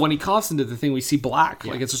life. Well, when he coughs into the thing, we see black.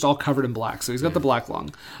 Like, it's just all covered in black. So he's got the black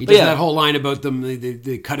lung. He does that whole line about them.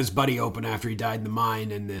 They cut his buddy open after he died in the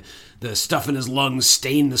mine, and the stuff in his lungs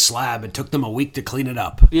stained the slab. It took them a week to clean it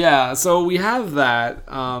up. Yeah, so we have that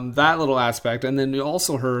little aspect. And then we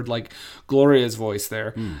also heard, like, Gloria's voice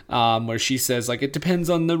there, where she says, like, it depends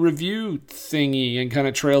on the review thingy, and kind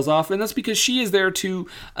of trails off. And that's because she is there to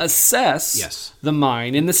assess the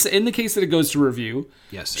mine. In the case that it goes to review.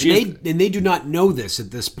 Yes, and they do not know this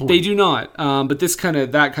at this point. They do not. But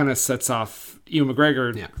that kind of sets off Ewan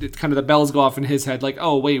McGregor. Yeah. It kind of the bells go off in his head, like,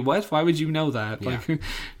 oh wait, what? Why would you know that? Yeah. Like,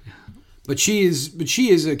 But she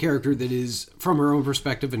is a character that is, from her own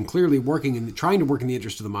perspective, and clearly trying to work in the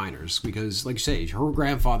interest of the miners. Because, like you say, her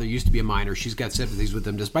grandfather used to be a miner. She's got sympathies with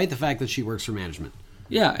them, despite the fact that she works for management.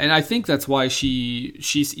 Yeah, and I think that's why she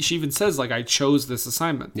even says, like, I chose this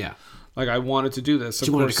assignment. Yeah. Like, I wanted to do this.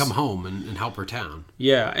 She wanted to come home and help her town.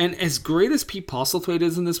 Yeah, and as great as Pete Postlethwaite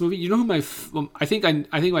is in this movie, you know who I think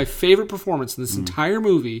my favorite performance in this entire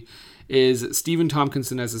movie is Stephen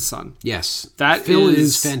Tompkinson as his son. Yes. Phil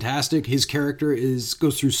is fantastic. His character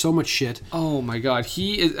goes through so much shit. Oh my god.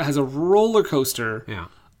 He has a roller coaster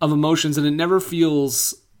of emotions, and it never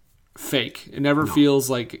feels fake. It never feels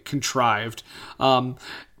like contrived.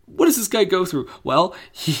 What does this guy go through? Well,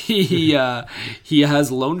 he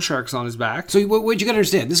has loan sharks on his back. So what you got to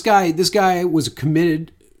understand, this guy was a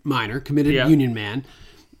committed miner, union man.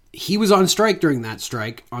 He was on strike during that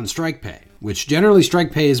strike, on strike pay, which generally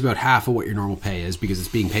strike pay is about half of what your normal pay is because it's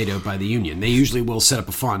being paid out by the union. They usually will set up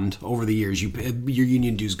a fund over the years. Your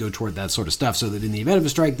union dues go toward that sort of stuff so that in the event of a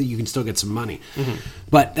strike that you can still get some money. Mm-hmm.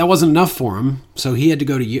 But that wasn't enough for him, so he had to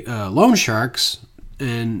go to loan sharks,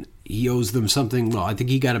 and he owes them something. Well, I think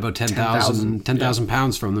he got about 10,000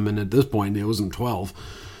 pounds from them, and at this point he owes them 12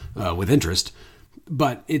 with interest.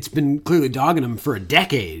 But it's been clearly dogging him for a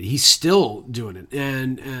decade. He's still doing it.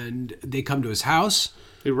 And they come to his house.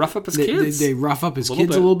 They rough up his kids. They rough up his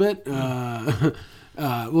kids a little bit.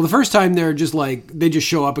 Well, the first time they're just like, they just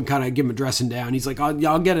show up and kind of give him a dressing down. He's like,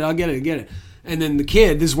 I'll get it. And then the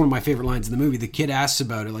kid, this is one of my favorite lines in the movie, the kid asks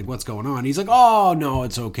about it, like, what's going on? He's like, oh, no,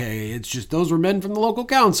 it's okay. It's just those were men from the local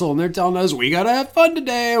council, and they're telling us we got to have fun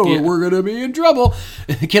today or we're going to be in trouble.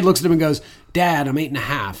 And the kid looks at him and goes, Dad, I'm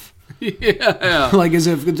 8.5. Yeah. Like as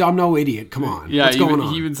if I'm no idiot. Come on. Yeah, what's going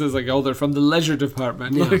on? He even says, like, oh, they're from the leisure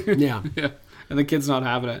department. Yeah. Yeah. And the kid's not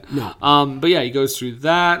having it. No. But yeah, he goes through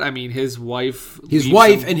that. I mean, his wife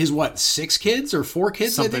and his 6 kids or 4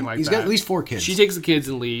 kids? Something I think? like He's that. got at least 4 kids. She takes the kids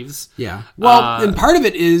and leaves. Yeah. Well, and part of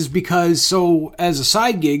it is because, so as a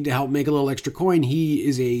side gig to help make a little extra coin, he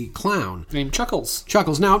is a clown. Named Chuckles.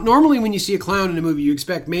 Now, normally when you see a clown in a movie, you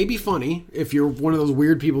expect maybe funny, if you're one of those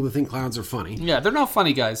weird people that think clowns are funny. Yeah, they're not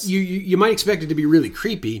funny guys. You might expect it to be really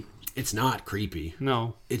creepy. It's not creepy.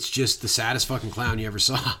 No. It's just the saddest fucking clown you ever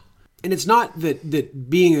saw. And it's not that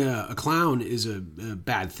being a clown is a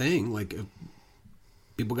bad thing. Like,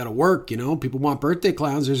 people got to work, People want birthday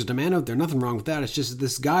clowns. There's a demand out there. Nothing wrong with that. It's just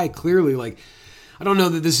this guy clearly, like, I don't know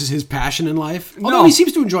that this is his passion in life. Although he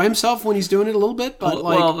seems to enjoy himself when he's doing it a little bit. But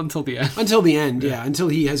until the end. Until the end, yeah. Until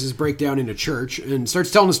he has his breakdown in a church and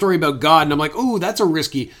starts telling a story about God. And I'm like, ooh, that's a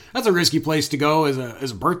risky place to go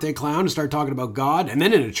as a birthday clown, to start talking about God. And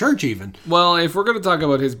then in a church even. Well, if we're going to talk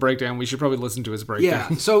about his breakdown, we should probably listen to his breakdown.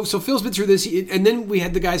 Yeah, so Phil's been through this. And then we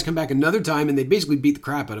had the guys come back another time and they basically beat the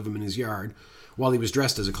crap out of him in his yard while he was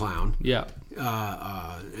dressed as a clown. Yeah.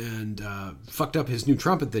 And fucked up his new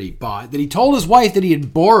trumpet that he bought, that he told his wife that he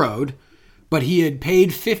had borrowed, but he had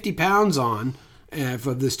paid £50 on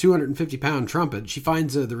for this 250-pound trumpet. She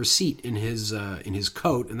finds the receipt in his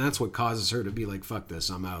coat, and that's what causes her to be like, fuck this,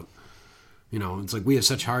 I'm out. You know, it's like we have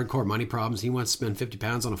such hardcore money problems. He wants to spend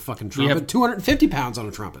 £50 on a fucking trumpet. 250 pounds on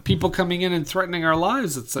a trumpet. People coming in and threatening our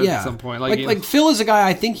lives at some point. Like Phil is a guy,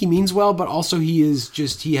 I think he means well, but also he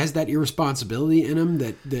has that irresponsibility in him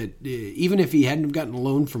that even if he hadn't gotten a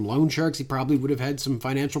loan from loan sharks, he probably would have had some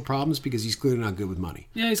financial problems because he's clearly not good with money.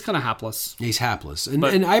 Yeah, he's kind of hapless. He's hapless.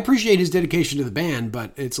 And I appreciate his dedication to the band,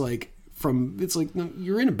 but it's like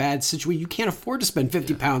you're in a bad situation. You can't afford to spend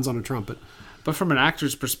 50 pounds on a trumpet. But from an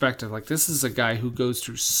actor's perspective, like, this is a guy who goes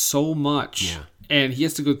through so much, and he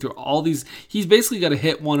has to go through all these. He's basically got to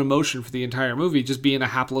hit one emotion for the entire movie, just being a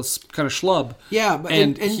hapless kind of schlub. Yeah,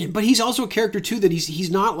 but he's also a character too that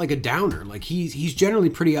he's not like a downer. Like he's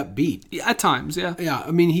generally pretty upbeat at times. Yeah, yeah.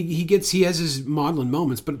 I mean, he has his maudlin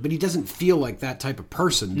moments, but he doesn't feel like that type of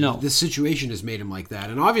person. No, this situation has made him like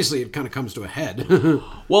that, and obviously it kind of comes to a head.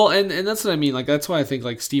 Well, and that's what I mean. Like, that's why I think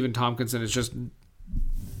like Stephen Tompkinson is just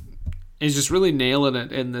really nailing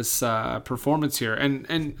it in this performance here.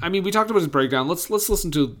 And I mean, we talked about his breakdown. Let's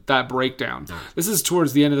listen to that breakdown. Right. This is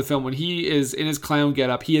towards the end of the film when he is in his clown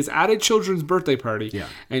getup. He is at a children's birthday party,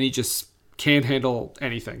 and he just can't handle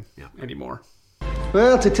anything anymore.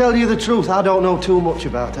 Well, to tell you the truth, I don't know too much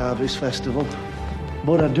about Harvest Festival.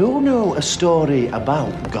 But I do know a story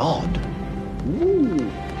about God. Ooh.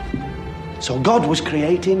 So God was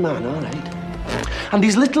creating man, all right? And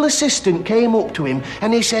his little assistant came up to him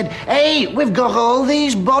and he said, "Hey, we've got all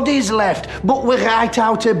these bodies left, but we're right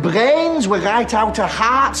out of brains, we're right out of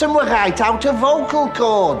hearts, and we're right out of vocal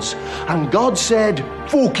cords." And God said,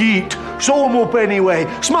 "Fuck it, sew them up anyway,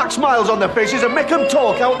 smack smiles on their faces and make them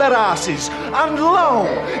talk out their asses." And lo,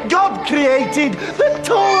 God created the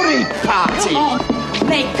Tory Party. Oh,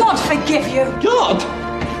 may God forgive you. God?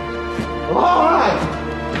 All right.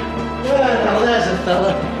 Well, there's a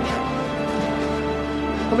fella.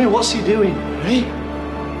 I mean, what's he doing, eh?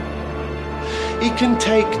 He can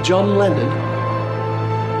take John Lennon.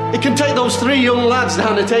 He can take those 3 young lads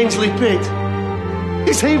down at Ainsley Pit.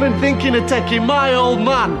 He's even thinking of taking my old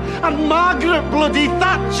man, and Margaret bloody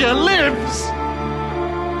Thatcher lives.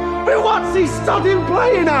 But what's he studying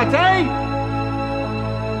playing at, eh?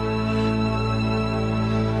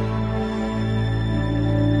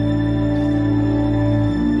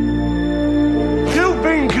 You've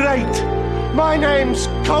been great. My name's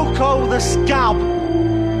Coco the Scab.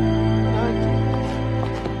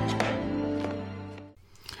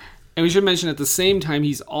 And we should mention at the same time,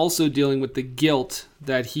 he's also dealing with the guilt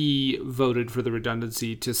that he voted for the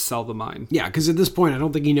redundancy to sell the mine. Yeah, because at this point, I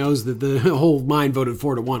don't think he knows that the whole mine voted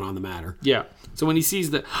 4-1 on the matter. Yeah. So when he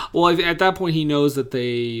sees that, well, at that point, he knows that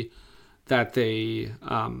the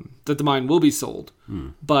mine will be sold,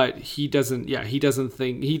 but he doesn't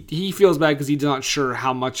think he feels bad because he's not sure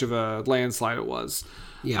how much of a landslide it was.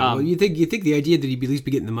 Yeah, well, you think the idea that he'd at least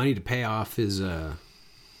be getting the money to pay off the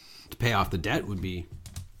debt would be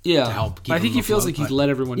to help keep I think he feels like he's let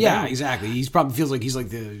everyone down. Yeah, exactly. He probably feels like he's like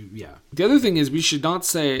The other thing is we should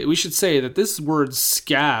say that this word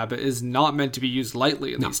scab is not meant to be used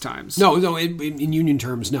lightly in these times. No, in union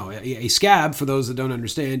terms, no. A scab, for those that don't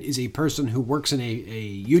understand, is a person who works in a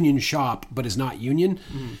union shop but is not union.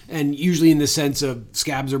 And usually in the sense of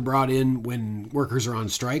scabs are brought in when workers are on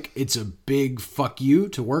strike. It's a big fuck you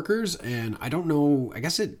to workers, and I don't know, I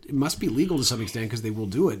guess it must be legal to some extent because they will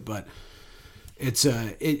do it, but it's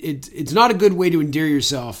not a good way to endear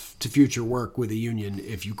yourself to future work with a union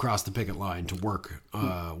if you cross the picket line to work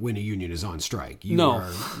when a union is on strike.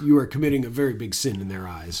 You are committing a very big sin in their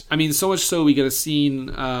eyes. I mean, so much so we get a scene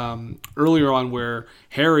earlier on where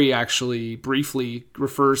Harry actually briefly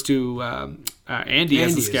refers to Andy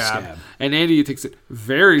as a scab, and Andy takes it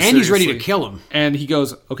very seriously. Andy's ready to kill him, and he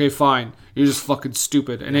goes, "Okay, fine, you're just fucking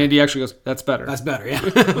stupid." And Andy actually goes, "That's better. That's better." Yeah,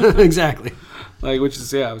 exactly. Like, which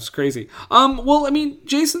is, it was crazy. Well, I mean,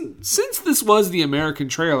 Jason, since this was the American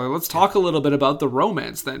trailer, let's talk a little bit about the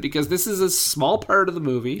romance then, because this is a small part of the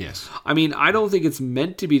movie. Yes. I mean, I don't think it's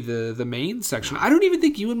meant to be the main section. I don't even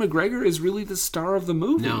think Ewan McGregor is really the star of the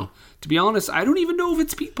movie. No. To be honest, I don't even know if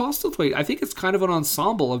it's Pete Postlethwaite. I think it's kind of an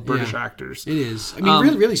ensemble of British actors. It is. I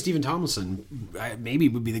mean, really, Stephen Tomlinson maybe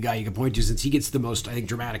would be the guy you could point to, since he gets the most, I think,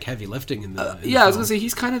 dramatic heavy lifting in the. I was gonna say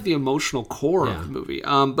he's kind of the emotional core of the movie.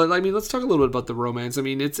 But I mean, let's talk a little bit about the romance. I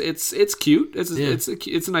mean, it's cute.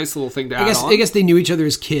 It's a nice little thing to add on. I guess they knew each other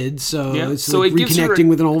as kids, so it's like reconnecting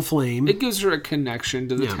with an old flame. It gives her a connection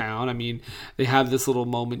to the town. I mean, they have this little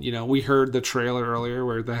moment. We heard the trailer earlier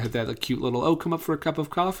where they had that cute little, come up for a cup of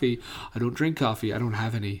coffee. I don't drink coffee. I don't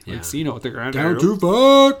have any. Like, so you know what they're going down to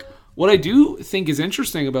fuck. What I do think is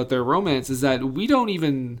interesting about their romance is that we don't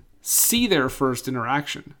even see their first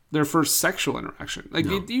interaction, their first sexual interaction. Like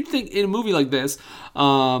you'd think in a movie like this,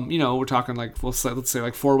 we're talking like, let's say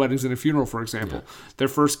like 4 Weddings and a Funeral, for example. Their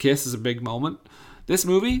first kiss is a big moment. This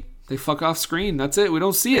movie, they fuck off screen. That's it. We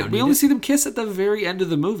don't see it. We only see them kiss at the very end of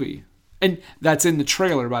the movie. And that's in the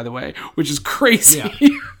trailer, by the way, which is crazy. Yeah.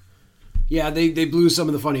 Yeah, they blew some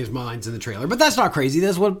of the funniest lines in the trailer, but that's not crazy.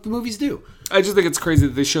 That's what movies do. I just think it's crazy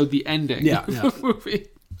that they showed the ending of the movie.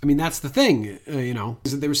 I mean, that's the thing,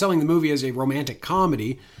 is that they were selling the movie as a romantic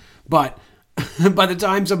comedy, but by the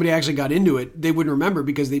time somebody actually got into it, they wouldn't remember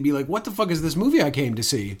because they'd be like, what the fuck is this movie I came to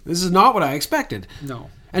see? This is not what I expected. No.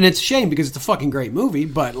 And it's a shame because it's a fucking great movie,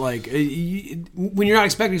 but like when you're not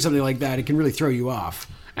expecting something like that, it can really throw you off.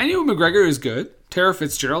 And Ewan McGregor is good. Tara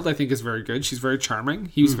Fitzgerald, I think, is very good. She's very charming.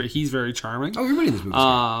 He's very charming. Oh, everybody in this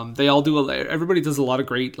movie. They all everybody does a lot of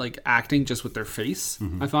great like acting just with their face.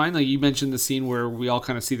 I find, like you mentioned the scene where we all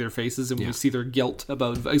kind of see their faces and we see their guilt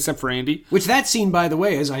except for Andy. Which that scene, by the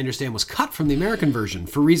way, as I understand, was cut from the American version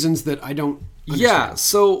for reasons that I don't understand. Yeah,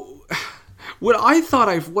 so when I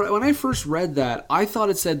first read that, I thought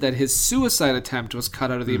it said that his suicide attempt was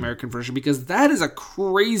cut out of the American version because that is a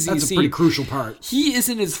crazy scene. That's a pretty crucial part. He is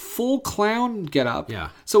in his full clown getup. Yeah.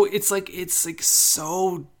 So it's like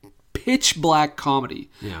so pitch black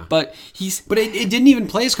comedy. Yeah. But it didn't even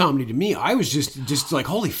play as comedy to me. I was just like,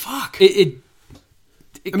 holy fuck.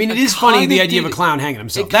 I mean, it is funny, the idea of a clown hanging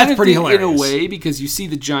himself. That's pretty hilarious. In a way, because you see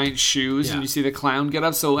the giant shoes and you see the clown get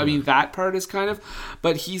up. So, I mean, that part is kind of...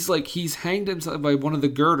 But he's hanged himself by one of the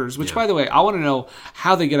girders, which, by the way, I want to know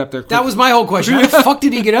how they get up there quickly. That was my whole question. How the fuck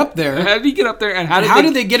did he get up there? How did he get up there? And how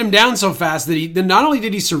did they get him down so fast that not only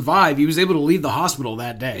did he survive, he was able to leave the hospital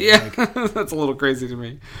that day. Yeah, that's a little crazy to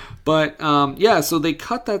me. But, so they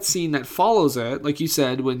cut that scene that follows it, like you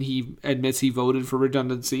said, when he admits he voted for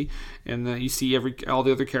redundancy, and you see all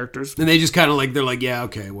the other characters. And they just kind of they're like, yeah,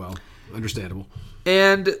 okay, well, understandable.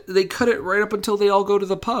 And they cut it right up until they all go to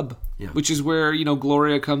the pub, which is where,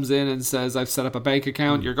 Gloria comes in and says, I've set up a bank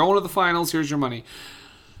account, you're going to the finals, here's your money.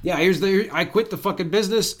 Yeah, I quit the fucking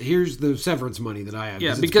business, here's the severance money that I have,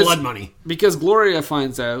 because it's blood money. Because Gloria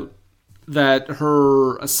finds out that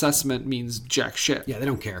her assessment means jack shit. Yeah, they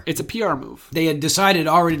don't care. It's a PR move. They had decided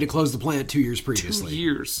already to close the plant 2 years previously. 2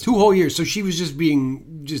 years. 2 whole years. So she was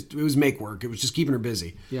it was make work. It was just keeping her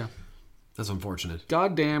busy. Yeah. That's unfortunate.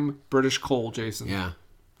 Goddamn British Cole, Jason. Yeah.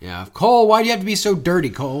 Yeah. Cole, why do you have to be so dirty,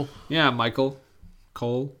 Cole? Yeah, Michael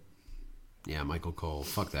Cole. Yeah, Michael Cole.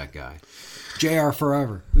 Fuck that guy. JR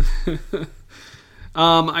forever.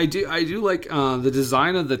 I do like the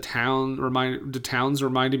design of the town. The towns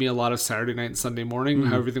reminded me a lot of Saturday Night and Sunday Morning.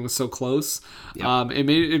 How everything was so close. Yep. It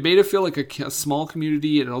made it feel like a small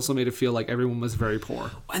community, and it also made it feel like everyone was very poor.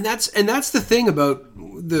 And that's the thing about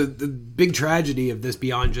the big tragedy of this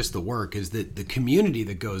beyond just the work is that the community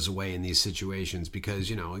that goes away in these situations because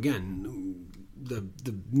again. The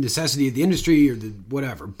necessity of the industry or the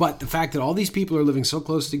whatever, but the fact that all these people are living so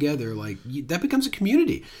close together, like that becomes a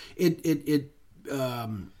community. It's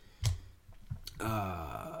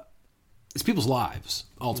people's lives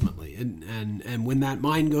ultimately, and when that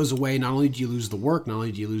mind goes away, not only do you lose the work, not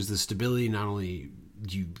only do you lose the stability, not only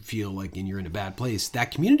do you feel like you're in a bad place,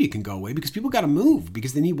 that community can go away because people got to move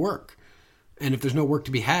because they need work, and if there's no work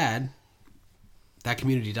to be had, that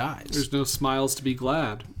community dies. There's no smiles to be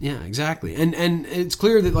glad. Yeah, exactly. And it's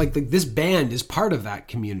clear that this band is part of that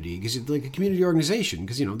community because it's like a community organization.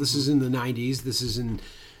 Because this is in the 90s. This is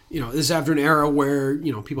this is after an era where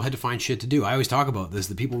people had to find shit to do. I always talk about this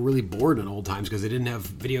that people were really bored in old times because they didn't have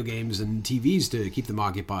video games and TVs to keep them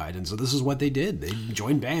occupied. And so this is what they did. They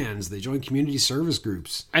joined bands. They joined community service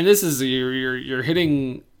groups. And this is you're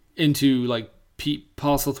hitting into like Pete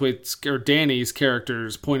Postlethwaite's or Danny's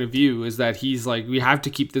character's point of view is that he's like, we have to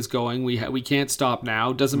keep this going. We can't stop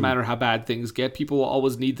now. Doesn't matter how bad things get. People will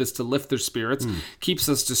always need this to lift their spirits. Keeps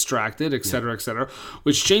us distracted, etc., etc.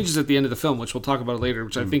 Which changes at the end of the film, which we'll talk about later.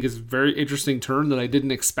 Which I think is a very interesting turn that I didn't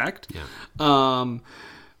expect. Yeah.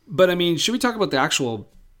 But I mean, should we talk about the actual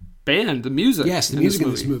band, the music. Yes, the music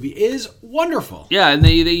in this movie is wonderful. Yeah, and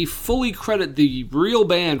they fully credit the real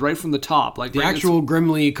band right from the top, like the actual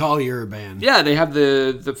Grimley Collier band. Yeah, they have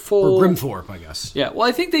the full or Grimthorpe, I guess. Yeah, well,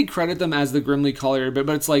 I think they credit them as the Grimley Collier band,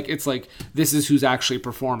 but it's like this is who's actually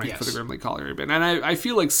performing for the Grimley Collier band, and I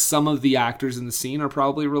feel like some of the actors in the scene are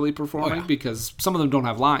probably really performing because some of them don't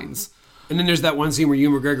have lines. And then there's that one scene where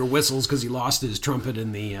Ewan McGregor whistles because he lost his trumpet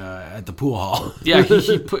in the at the pool hall. Yeah,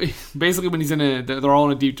 basically when he's they're all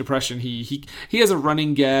in a deep depression. He has a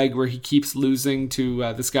running gag where he keeps losing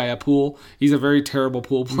to this guy at pool. He's a very terrible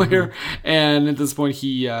pool player, and at this point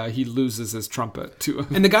he loses his trumpet to.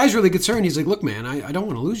 And the guy's really concerned. He's like, "Look, man, I don't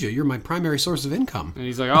want to lose you. You're my primary source of income." And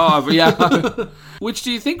he's like, "Oh, but yeah." Which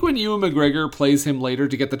do you think when Ewan McGregor plays him later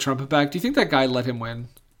to get the trumpet back? Do you think that guy let him win?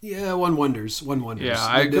 Yeah, one wonders.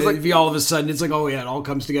 Yeah, because if all of a sudden it's like, oh yeah, it all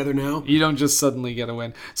comes together now. You don't just suddenly get a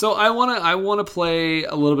win. So I wanna play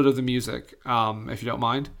a little bit of the music, if you don't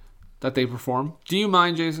mind, that they perform. Do you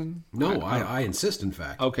mind, Jason? No, I insist. In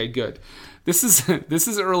fact. Okay, good. This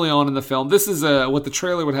is early on in the film. This is what the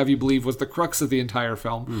trailer would have you believe was the crux of the entire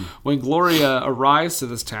film. When Gloria arrives to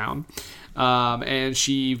this town. And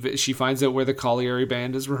she finds out where the Colliery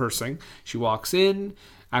band is rehearsing. She walks in.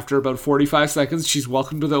 After about 45 seconds, she's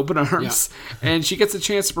welcomed with open arms, and she gets a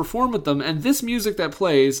chance to perform with them. And this music that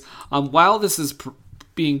plays, while this is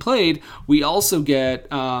being played, we also get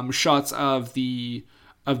shots of the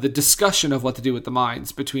discussion of what to do with the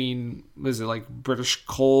mines between, was it like British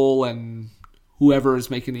Coal and whoever is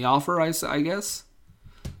making the offer, I guess?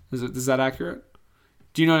 Is that accurate?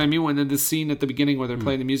 Do you know what I mean? When in the scene at the beginning where they're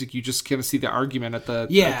playing the music, you just kind of see the argument at the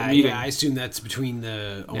meeting. Yeah, I assume that's between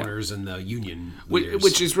the owners and the union leaders.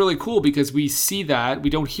 Which is really cool because we see that. We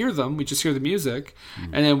don't hear them. We just hear the music.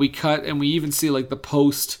 And then we cut and we even see like the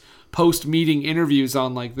post-meeting interviews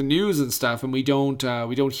on like the news and stuff. And we don't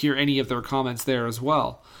hear any of their comments there as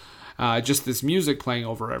well. Just this music playing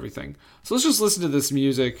over everything. So let's just listen to this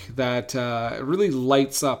music that really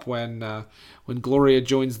lights up when Gloria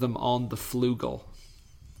joins them on the Flugel.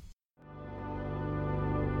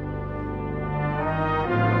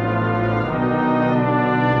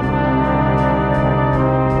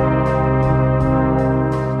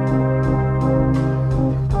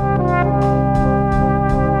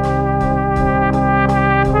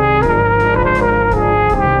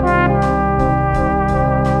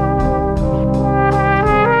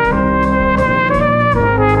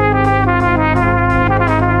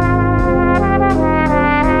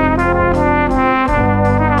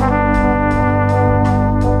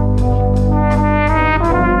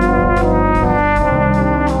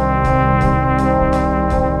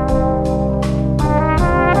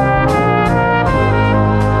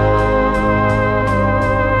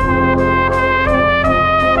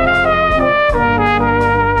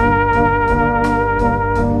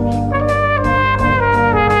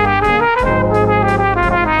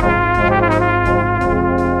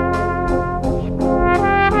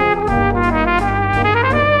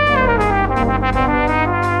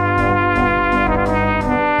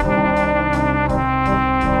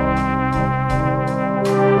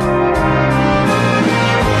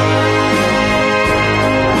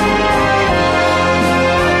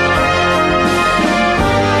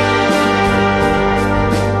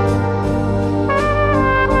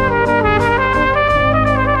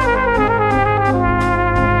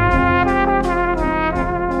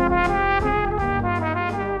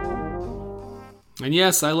 And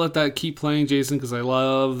yes, I let that keep playing, Jason, because I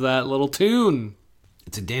love that little tune.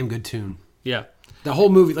 It's a damn good tune. Yeah. The whole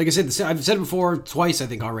movie, like I said, I've said it before twice, I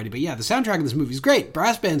think, already. But yeah, the soundtrack of this movie is great.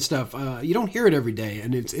 Brass band stuff, you don't hear it every day,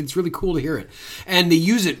 and it's really cool to hear it. And they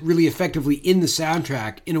use it really effectively in the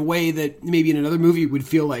soundtrack in a way that maybe in another movie would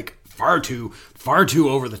feel like far too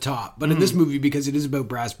over the top. But in this movie, because it is about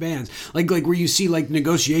brass bands, like where you see like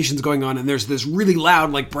negotiations going on, and there's this really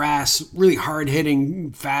loud, like brass, really hard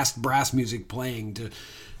hitting, fast brass music playing to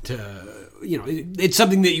you know, it's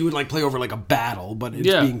something that you would like play over like a battle, but it's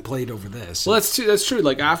being played over this. Well, that's true.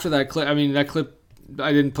 Like after that clip, I mean, that clip,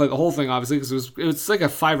 I didn't play the whole thing obviously because it was like a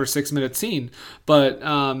 5 or 6 minute scene. But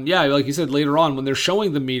yeah, like you said, later on when they're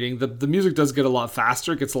showing the meeting, the music does get a lot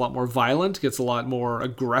faster. It gets a lot more violent. Gets a lot more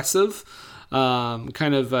aggressive.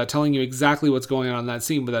 Kind of telling you exactly what's going on in that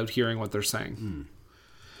scene without hearing what they're saying.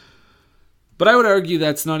 But I would argue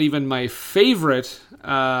that's not even my favorite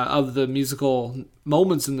of the musical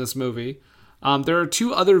moments in this movie. There are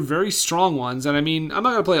 2 other very strong ones, and I mean, I'm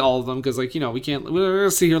not going to play all of them because, like, you know, we're going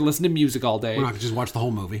to sit here and listen to music all day. We're not going to just watch the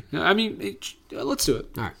whole movie. I mean, let's do it.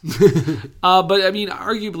 All right. But I mean,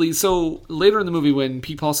 arguably, so later in the movie when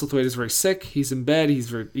Pete Postlethwaite is very sick, he's in bed,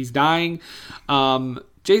 he's dying.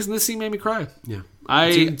 Jason, this scene made me cry. Yeah.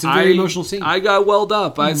 It's a very emotional scene. I got welled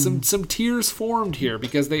up. Some tears formed here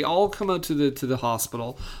because they all come out to the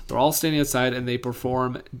hospital. They're all standing outside and they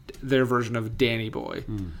perform their version of Danny Boy.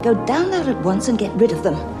 Go down there at once and get rid of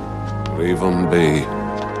them. Leave them be.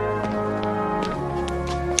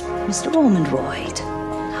 Mr. Ormond Royd,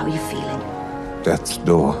 how are you feeling? Death's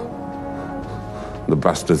door. The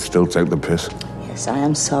bastards still take the piss. Yes, I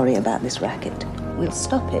am sorry about this racket. We'll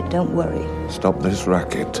stop it, don't worry. Stop this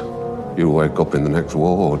racket. You'll wake up in the next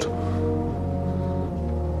ward.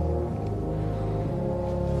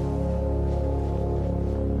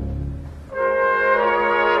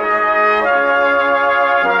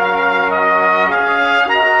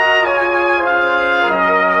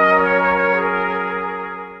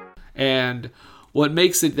 And what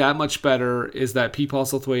makes it that much better is that Pete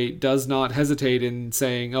Postlethwaite does not hesitate in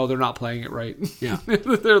saying, "Oh, they're not playing it right." Yeah,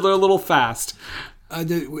 they're a little fast.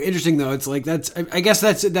 Interesting though, it's like I guess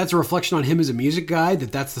that's a reflection on him as a music guy.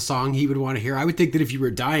 That's the song he would want to hear. I would think that if you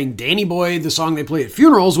were dying, Danny Boy, the song they play at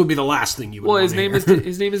funerals, would be the last thing you would. Well, his name is Dan.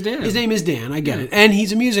 His name is Dan. I get it, and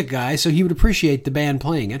he's a music guy, so he would appreciate the band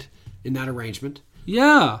playing it in that arrangement.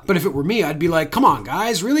 Yeah. But if it were me, I'd be like, come on,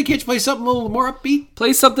 guys, really? Can't you play something a little more upbeat?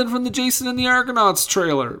 Play something from the Jason and the Argonauts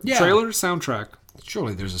trailer. Yeah. Trailer, soundtrack.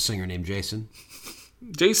 Surely there's a singer named Jason.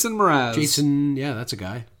 Jason Mraz. Jason, yeah, that's a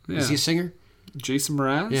guy. Yeah. Is he a singer? Jason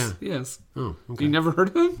Mraz? Yeah. Yes. Oh, okay. You never heard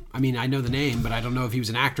of him? I mean, I know the name, but I don't know if he was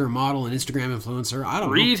an actor, a model, an Instagram influencer. I don't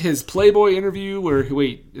know. Read his Playboy interview where,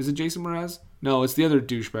 wait, is it Jason Mraz? No, it's the other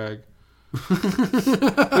douchebag.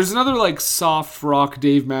 There's another, like, soft rock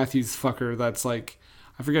Dave Matthews fucker that's, like,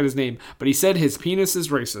 I forget his name, but he said his penis is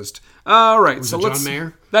racist. All right, was so it let's... John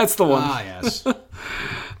Mayer? That's the one. Ah, yes.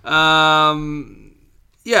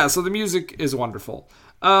 Yeah, so the music is wonderful.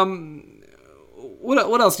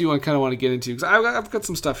 What else do you want to get into? Because I've got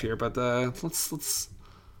some stuff here, but let's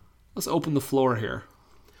open the floor here.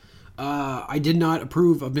 I did not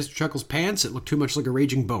approve of Mr. Chuckle's pants. It looked too much like a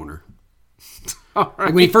raging boner. All right.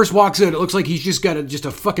 Like when he first walks out, it looks like he's just got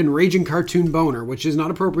a fucking raging cartoon boner, which is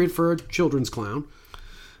not appropriate for a children's clown.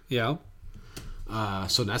 Yeah.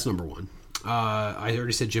 So that's number one. I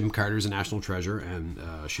already said Jim Carter's a national treasure and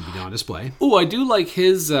should be on display. Oh, I do like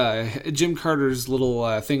his Jim Carter's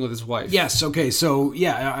little thing with his wife. Yes, okay, so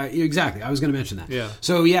yeah, exactly. I was going to mention that. Yeah.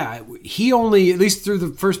 So yeah, he only, at least through the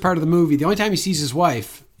first part of the movie, the only time he sees his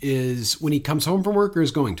wife is when he comes home from work or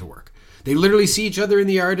is going to work. They literally see each other in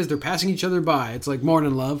the yard as they're passing each other by. It's like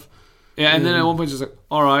morning love. Yeah, and then at one point she's like,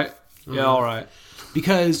 all right. Yeah, all right.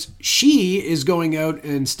 Because she is going out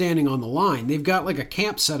and standing on the line. They've got like a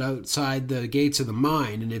camp set outside the gates of the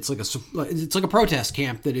mine, and it's like a protest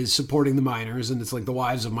camp that is supporting the miners, and it's like the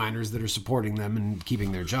wives of miners that are supporting them and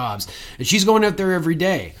keeping their jobs. And she's going out there every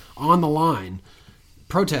day on the line,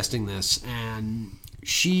 protesting this, and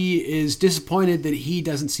she is disappointed that he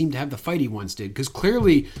doesn't seem to have the fight he once did, because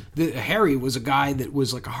clearly Harry was a guy that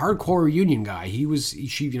was like a hardcore union guy.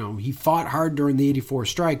 He fought hard during the '84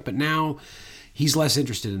 strike, but now he's less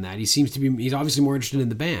interested in that. He's obviously more interested in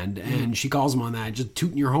the band, and she calls him on that, just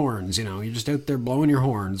tooting your horns, you're just out there blowing your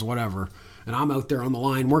horns, whatever. And I'm out there on the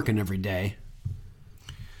line working every day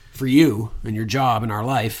for you and your job and our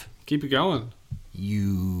life. Keep it going.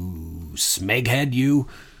 You smeghead, you.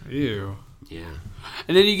 Ew. Yeah.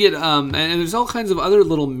 And then you get, and there's all kinds of other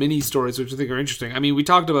little mini stories which I think are interesting. I mean, we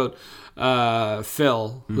talked about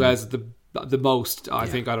Phil, who has the most, I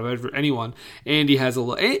think, out of anyone. Andy has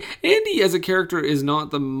Andy as a character is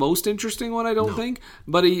not the most interesting one, I don't think,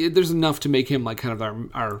 but there's enough to make him like kind of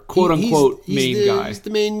our quote unquote main guy. He's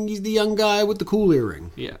the young guy with the cool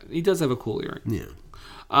earring. Yeah, he does have a cool earring. Yeah.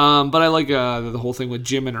 But I like the whole thing with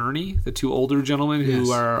Jim and Ernie, the two older gentlemen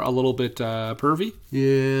who are a little bit pervy.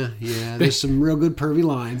 Yeah. There's some real good pervy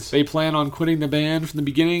lines. They plan on quitting the band from the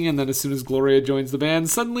beginning, and then as soon as Gloria joins the band,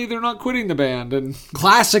 suddenly they're not quitting the band. And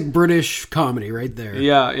classic British comedy right there.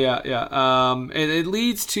 Yeah. And it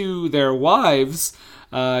leads to their wives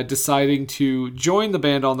deciding to join the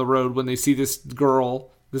band on the road when they see this girl,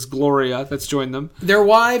 this Gloria that's joined them. They're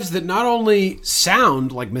wives that not only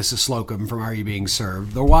sound like Mrs. Slocum from Are You Being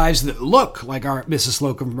Served, they're wives that look like our Mrs.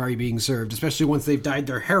 Slocum from Are You Being Served, especially once they've dyed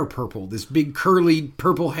their hair purple. This big curly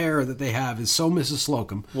purple hair that they have is so Mrs.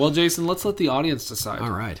 Slocum. Well, Jason, let's let the audience decide.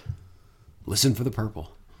 All right. Listen for the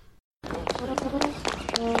purple.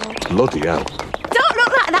 Bloody hell. Don't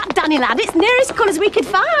look like that, Danny lad. It's nearest colours we could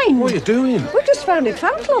find. What are you doing? We've just found it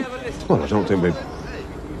fan club. Well, I don't think we've...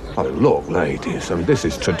 Oh, look, ladies, this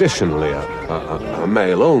is traditionally a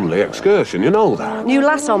male-only excursion, you know that. New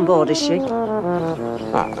lass on board, is she?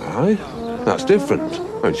 Aye, that's different.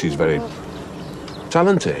 And she's very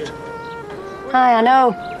talented. Aye, I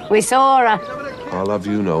know. We saw her. I'll have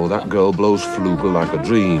you know that girl blows flugel like a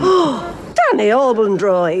dream. Danny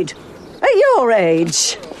Albendroyd, at your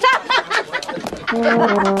age.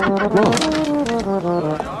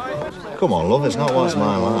 Come on, love, it's not what's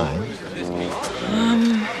my line.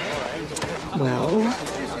 Well,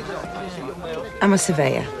 I'm a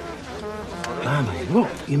surveyor. Blimey,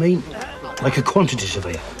 what? You mean like a quantity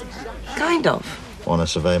surveyor? Kind of. Want to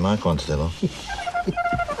survey my quantity, love?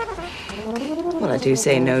 Well, I do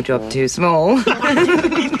say no job too small.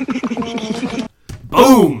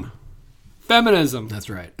 Boom! Feminism. That's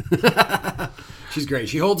right. She's great.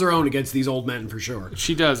 She holds her own against these old men for sure.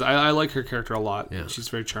 She does. I like her character a lot. Yeah. She's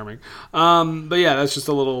very charming. But yeah, that's just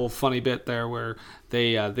a little funny bit there where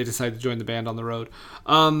they decide to join the band on the road.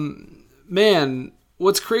 Man,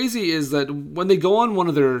 what's crazy is that when they go on one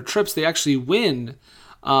of their trips, they actually win.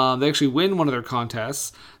 They actually win one of their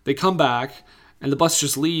contests. They come back, and the bus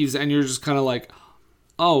just leaves, and you're just kind of like,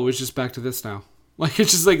 oh, it's just back to this now. Like,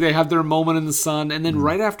 it's just like they have their moment in the sun, and then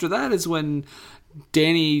right after that is when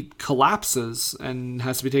Danny collapses and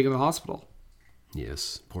has to be taken to the hospital.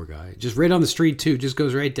 Yes, poor guy. Just right on the street, too. Just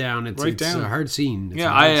goes right down. It's a hard scene.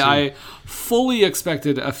 I fully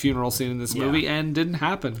expected a funeral scene in this movie and didn't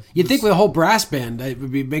happen. You'd think with a whole brass band, it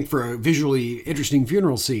would make for a visually interesting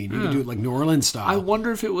funeral scene. You could do it like New Orleans style. I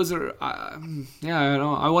wonder if it was I don't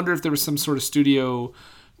know. I wonder if there was some sort of studio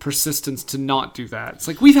persistence to not do that. It's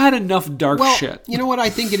like, we've had enough dark shit. You know what I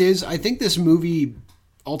think it is? I think this movie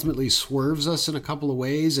ultimately swerves us in a couple of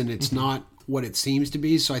ways, and it's not what it seems to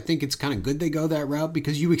be. So I think it's kind of good they go that route,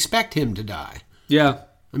 because you expect him to die. Yeah.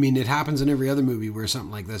 I mean, it happens in every other movie where something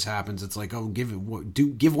like this happens. It's like, oh, give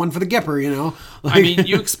one for the Gipper, you know. Like, I mean,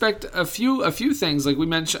 you expect a few things, like we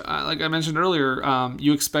mentioned, like I mentioned earlier.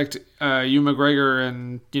 You expect Ewan McGregor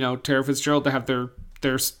and Tara Fitzgerald to have their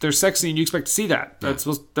sex scene. You expect to see that.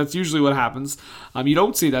 That's usually what happens. You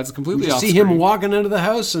don't see that. It's completely off screen. See him walking into the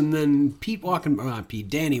house, and then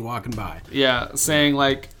Danny walking by. Yeah, saying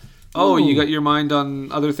like, "Oh, you got your mind on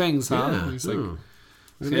other things, huh?" Yeah. And he's like,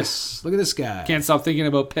 Look at this guy. Can't stop thinking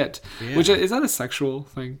about Pitt. Yeah. Which is that a sexual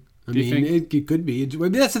thing? I mean, it could be.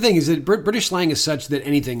 That's the thing, is that British slang is such that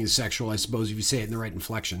anything is sexual, I suppose, if you say it in the right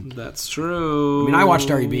inflection. That's true. I mean, I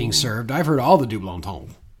watched Are You Being Served? I've heard all the double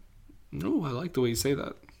entendre. No, I like the way you say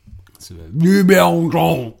that.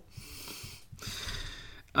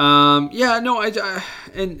 And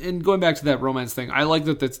going back to that romance thing, I like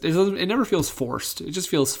that it never feels forced. It just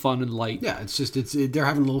feels fun and light. Yeah, they're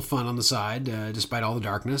having a little fun on the side, despite all the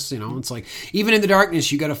darkness. It's like, even in the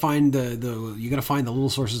darkness, you got to find the little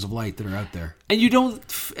sources of light that are out there.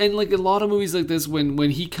 And like a lot of movies like this, when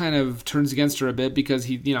he kind of turns against her a bit because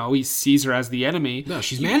he sees her as the enemy. No,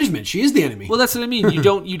 she's management. She is the enemy. Well, that's what I mean. You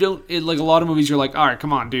don't like a lot of movies. You're like, all right,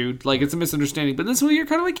 come on, dude. Like, it's a misunderstanding. But this movie, you're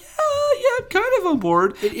kind of like, yeah, I'm kind of on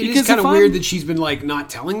board. It is kind of weird that she's been like not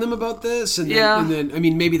telling them about this, and then I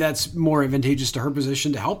mean, maybe that's more advantageous to her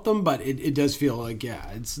position to help them, but it does feel like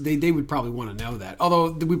they would probably want to know that.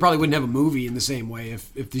 Although we probably wouldn't have a movie in the same way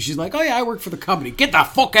if she's like, oh yeah, I work for the company. Get the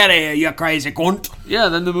fuck out of here, you crazy cunt. Yeah,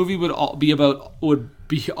 then the movie would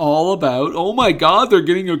be all about. Oh my God, they're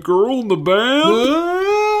getting a girl in the band.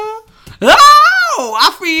 Oh,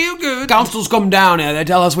 I feel good. Council's come down here. They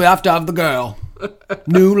tell us we have to have the girl.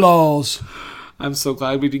 New laws. I'm so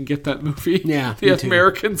glad we didn't get that movie. Yeah, the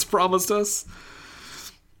Americans promised us.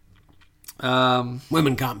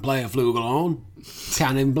 Women can't play a flugelhorn.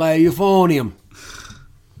 Can't even play a euphonium.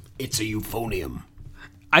 It's a euphonium.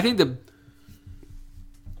 I think the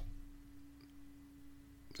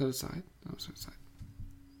other side. No, it's the other side.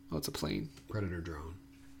 Oh, it's a plane. Predator drone.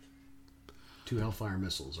 2 Hellfire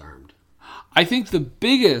missiles armed. I think the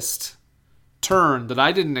biggest turn that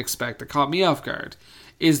I didn't expect, that caught me off guard,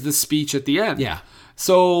 is the speech at the end. Yeah.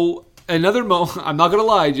 So another moment, I'm not going to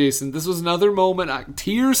lie, Jason, this was another moment,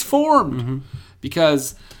 tears formed,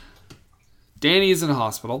 because Danny is in a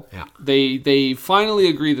hospital. Yeah. They finally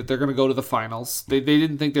agree that they're going to go to the finals. They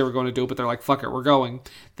didn't think they were going to do it, but they're like, fuck it, we're going.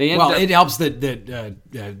 It helps that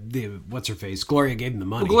what's her face, Gloria gave them the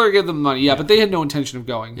money. Well, Gloria gave them the money, yeah, but they had no intention of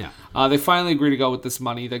going. Yeah. They finally agree to go with this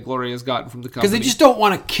money that Gloria has gotten from the company. Because they just don't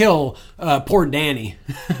want to kill poor Danny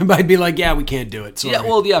by being like, yeah, we can't do it. Sorry. Yeah,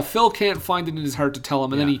 well, yeah, Phil can't find it in his heart to tell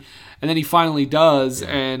him, and then he finally does,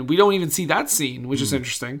 and we don't even see that scene, which is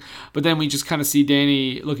interesting. But then we just kind of see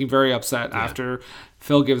Danny looking very upset after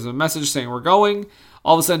Phil gives him a message saying we're going.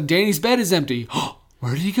 All of a sudden, Danny's bed is empty.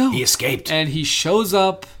 Where did he go? He escaped. And he shows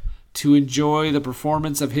up to enjoy the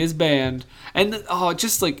performance of his band. And,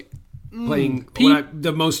 just like... playing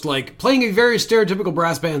playing a very stereotypical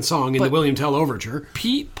brass band song in the William Tell Overture.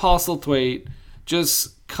 Pete Postlethwaite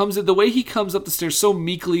just the way he comes up the stairs so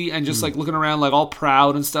meekly and just like looking around like all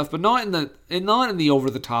proud and stuff, but not in the over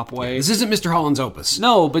the top way. This isn't Mr. Holland's Opus.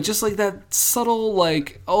 No, but just like that subtle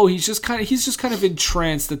like, he's just kind of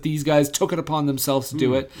entranced that these guys took it upon themselves to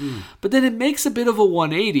do it. But then it makes a bit of a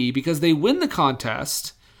 180 because they win the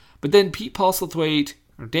contest, but then Pete Postlethwaite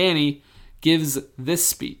or Danny gives this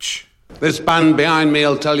speech. This band behind me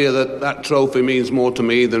will tell you that trophy means more to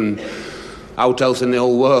me than out else in the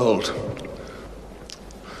whole world.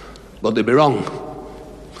 But they'd be wrong.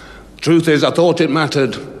 Truth is, I thought it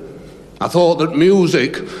mattered. I thought that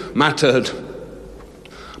music mattered.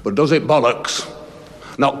 But does it bollocks?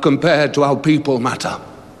 Not compared to how people matter.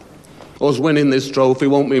 Us winning this trophy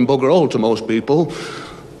won't mean bugger all to most people,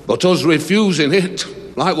 but us refusing it,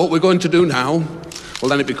 like what we're going to do now, well,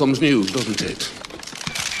 then it becomes news, doesn't it?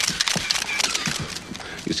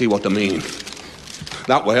 You see what I mean?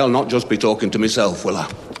 That way I'll not just be talking to myself, will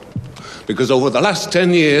I? Because over the last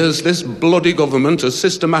 10 years, this bloody government has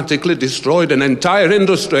systematically destroyed an entire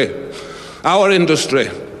industry. Our industry.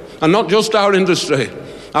 And not just our industry.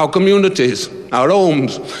 Our communities, our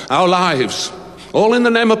homes, our lives. All in the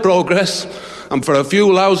name of progress and for a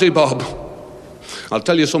few lousy bob. I'll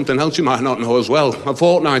tell you something else you might not know as well. A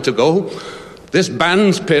fortnight ago, this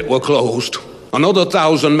band's pit were closed. Another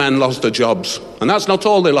 1,000 men lost their jobs. And that's not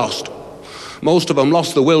all they lost. Most of them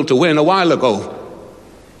lost the will to win a while ago.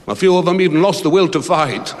 A few of them even lost the will to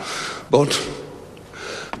fight. But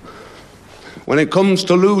when it comes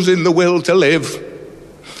to losing the will to live,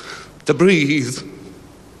 to breathe,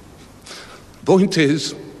 point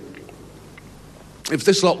is, if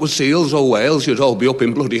this lot was seals or whales, you'd all be up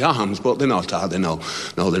in bloody arms, but they're not, are they? No,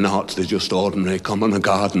 they're not. They're just ordinary, common and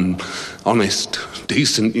garden, honest,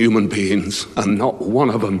 decent human beings, and not one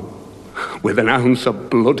of them with an ounce of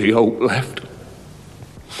bloody hope left.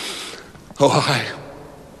 Oh, aye.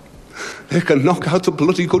 They can knock out a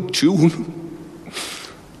bloody good tune,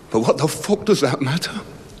 but what the fuck does that matter?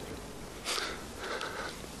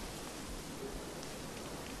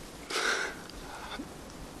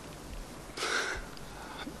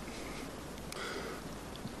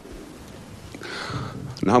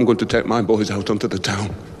 Now I'm going to take my boys out onto the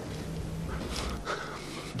town.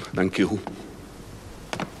 Thank you.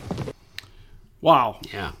 Wow.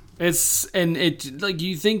 Yeah. Like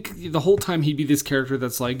you think the whole time he'd be this character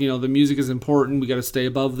that's like, the music is important. We got to stay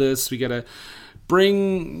above this. We got to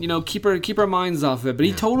bring, keep our minds off it. But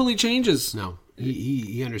he totally changes. No,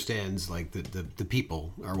 he understands like the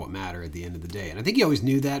people are what matter at the end of the day. And I think he always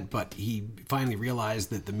knew that, but he finally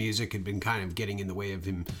realized that the music had been kind of getting in the way of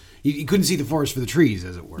him. He couldn't see the forest for the trees,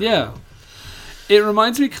 as it were. Yeah. It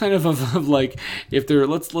reminds me kind of like if there,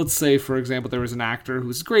 let's say, for example, there was an actor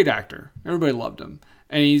who's a great actor. Everybody loved him.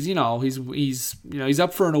 And he's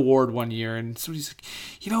up for an award one year, and so he's like,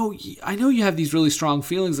 I know you have these really strong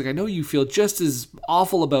feelings. Like I know you feel just as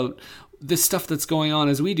awful about this stuff that's going on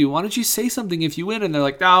as we do. Why don't you say something if you win? And they're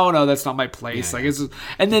like, no, that's not my place. Yeah, like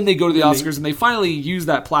and then they go to the Oscars and they finally use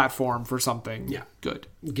that platform for something good.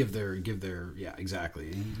 Give their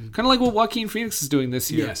exactly. Kind of like what Joaquin Phoenix is doing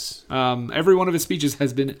this year. Yes. Every one of his speeches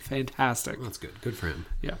has been fantastic. Well, that's good. Good for him.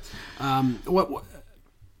 Yeah.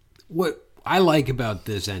 What I like about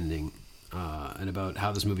this ending and about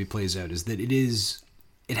how this movie plays out is that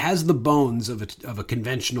it has the bones of a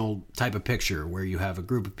conventional type of picture where you have a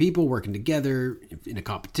group of people working together in a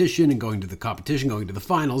competition and going to the competition, going to the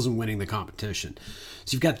finals and winning the competition.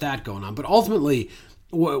 So you've got that going on. But ultimately,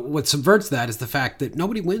 what subverts that is the fact that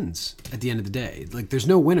nobody wins at the end of the day. Like there's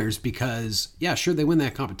no winners because, yeah, sure, they win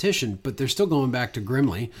that competition, but they're still going back to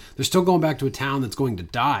Grimley. They're still going back to a town that's going to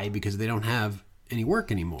die because they don't have any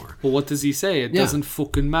work anymore. Well, what does he say? It doesn't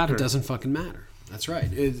fucking matter. It doesn't fucking matter. That's right.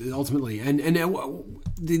 Ultimately, and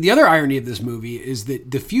the other irony of this movie is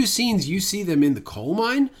that the few scenes you see them in the coal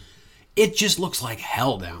mine, it just looks like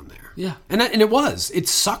hell down there. Yeah, and it was. It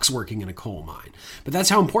sucks working in a coal mine, but that's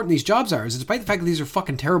how important these jobs are. Is despite the fact that these are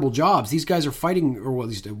fucking terrible jobs, these guys are fighting, or well, at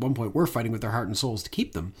least at one point were fighting with their heart and souls to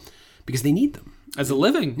keep them because they need them as a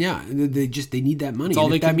living. Yeah, they need that money. That's all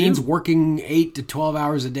and they if that can means do. working 8 to 12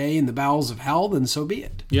 hours a day in the bowels of hell, then so be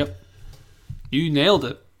it. Yep, you nailed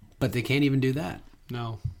it. But they can't even do that.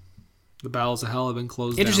 No. The bowels of hell have been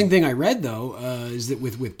closed Interesting down. thing I read, though, is that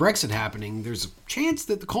with Brexit happening, there's a chance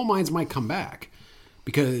that the coal mines might come back.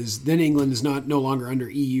 Because then England is no longer under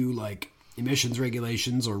EU, like, emissions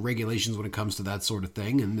regulations or regulations when it comes to that sort of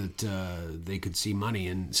thing, and that they could see money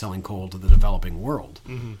in selling coal to the developing world.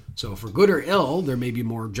 Mm-hmm. So for good or ill, there may be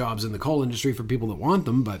more jobs in the coal industry for people that want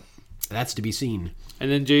them, but that's to be seen. And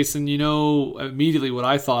then, Jason, immediately what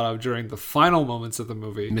I thought of during the final moments of the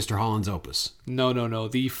movie. Mr. Holland's Opus. No.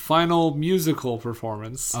 The final musical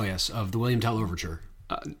performance. Oh, yes, of the William Tell Overture.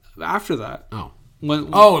 After that. Oh.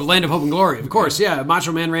 When, Land of Hope and Glory. Of course, yeah.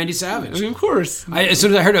 Macho Man Randy Savage. I mean, of course. As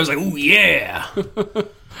soon as I heard it, I was like, ooh, yeah.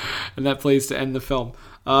 And that plays to end the film.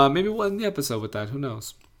 Maybe we'll end the episode with that. Who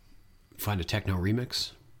knows? Find a techno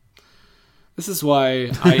remix. This is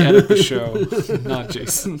why I edit the show, not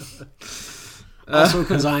Jason. Also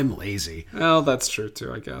because I'm lazy. Well, that's true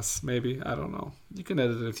too, I guess. Maybe. I don't know. You can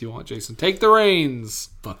edit it if you want, Jason. Take the reins.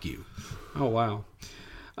 Fuck you. Oh, wow.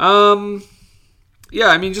 Yeah,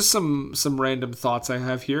 I mean, just some random thoughts I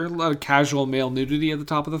have here. A lot of casual male nudity at the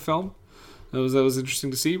top of the film. That was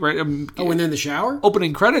interesting to see, right? When they're in the shower?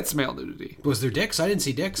 Opening credits, male nudity. Was there dicks? I didn't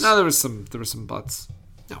see dicks. No, there was some butts.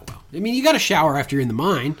 Oh, well. I mean, you got to shower after you're in the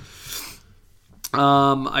mine.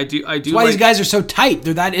 I do. That's why these guys are so tight.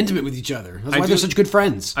 They're that intimate with each other. That's why they're such good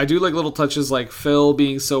friends. I do like little touches like Phil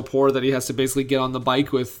being so poor that he has to basically get on the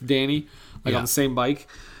bike with Danny, on the same bike.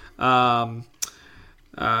 Love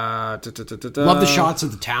the shots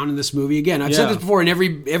of the town in this movie. Again, I've said this before in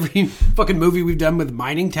every fucking movie we've done with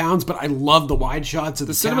mining towns, but I love the wide shots of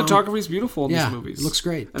the town. The cinematography is beautiful in these movies. It looks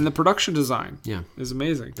great. And the production design is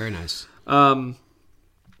amazing. Very nice.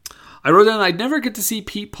 I wrote down I'd never get to see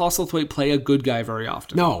Pete Postlethwaite play a good guy very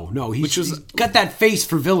often. No, he's got that face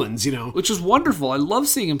for villains, which is wonderful. I love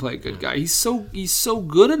seeing him play a good guy. He's so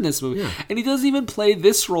good in this movie, and he doesn't even play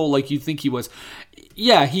this role like you'd think he was.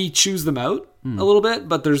 Yeah, he chews them out a little bit,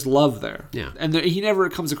 but there's love there. Yeah, and he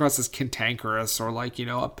never comes across as cantankerous or like he's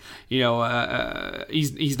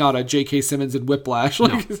not a J.K. Simmons in Whiplash.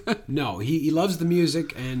 No, he loves the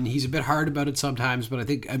music and he's a bit hard about it sometimes, but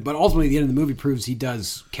ultimately the end of the movie proves he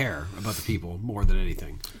does care about the people more than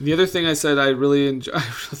anything. The other thing I said I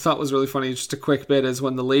thought was really funny, just a quick bit, is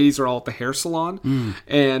when the ladies are all at the hair salon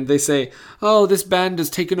and they say, "Oh, this band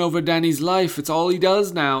has taken over Danny's life. It's all he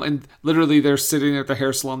does now." And literally they're sitting at the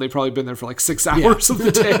hair salon. They've probably been there for like 6 hours of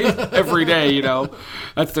the day, every day,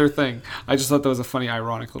 That's their thing. I just thought that was a funny,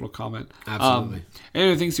 ironic little comment. Absolutely.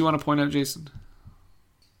 Any other things you want to point out, Jason?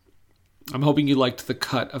 I'm hoping you liked the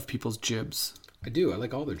cut of people's jibs. I do. I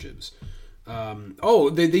like all their jibs.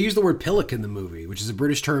 They use the word pillock in the movie, which is a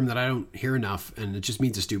British term that I don't hear enough, and it just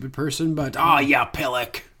means a stupid person, but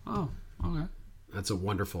pillock. Oh, okay. That's a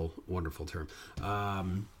wonderful, wonderful term.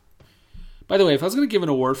 By the way, if I was going to give an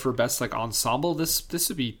award for best ensemble, this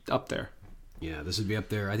would be up there. Yeah, this would be up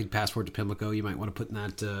there. I think Passport to Pimlico you might want to put in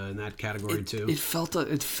that category too. It felt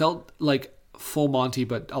like Full Monty,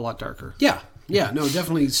 but a lot darker. Yeah, no,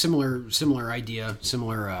 definitely similar idea,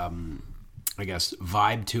 similar I guess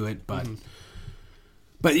vibe to it, but.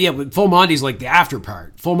 But Full Monty's like the after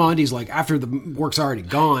part. Full Monty's like after the work's already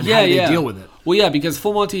gone. How do they deal with it? Well, yeah, because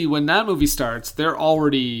Full Monty, when that movie starts, they're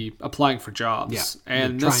already applying for jobs. Yeah,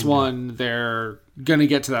 and this one, they're going to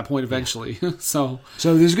get to that point eventually. Yeah. So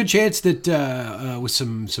there's a good chance that with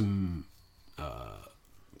some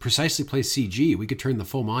precisely placed CG, we could turn the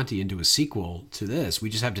Full Monty into a sequel to this. We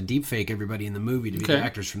just have to deep fake everybody in the movie to be the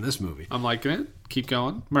actors from this movie. I'm liking it. Keep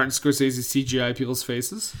going. Martin Scorsese CGI people's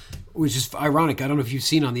faces. Which is ironic. I don't know if you've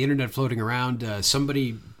seen on the internet floating around,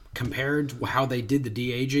 somebody compared how they did the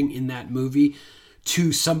de-aging in that movie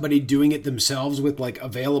to somebody doing it themselves with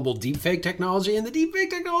available deepfake technology, and the deepfake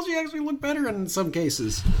technology actually looked better in some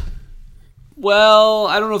cases. Well,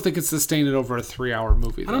 I don't know if they could sustain it over a 3-hour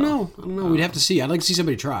movie, though. I don't know. We'd have to see. I'd like to see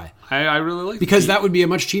somebody try. I really like because that would be a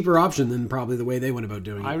much cheaper option than probably the way they went about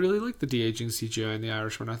doing it. I really like the de-aging CGI in The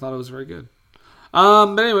Irishman. I thought it was very good.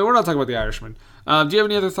 But anyway, we're not talking about The Irishman. Do you have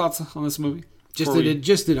any other thoughts on this movie?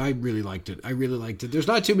 Just that I really liked it. There's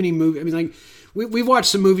not too many movies. I mean, we've watched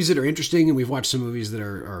some movies that are interesting, and we've watched some movies that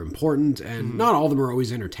are important, and not all of them are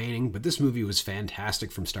always entertaining, but this movie was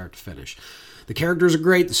fantastic from start to finish. The characters are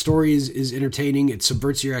great. The story is entertaining. It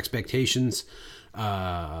subverts your expectations.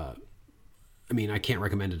 I can't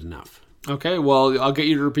recommend it enough. Okay, well, I'll get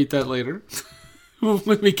you to repeat that later.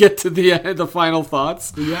 When we get to the final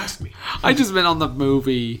thoughts. You asked me. I just been on the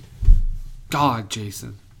movie. God,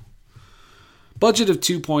 Jason. Budget of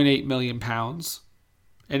 £2.8 million.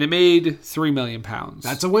 And it made £3 million.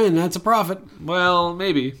 That's a win. That's a profit. Well,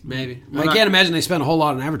 maybe. I can't imagine they spent a whole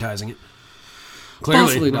lot on advertising it. Clearly,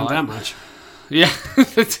 possibly not that much. Yeah,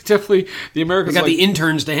 it's definitely the Americans. We got the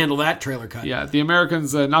interns to handle that trailer cut. Yeah, the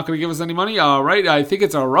Americans not going to give us any money. All right, I think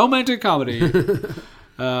it's a romantic comedy.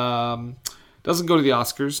 Doesn't go to the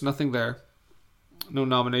Oscars. Nothing there. No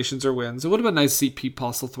nominations or wins. It would have been nice to see Pete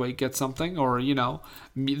Postlethwaite get something, or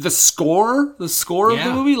the score of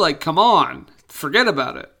the movie. Come on, forget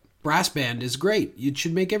about it. Brass band is great. It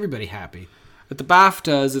should make everybody happy. At the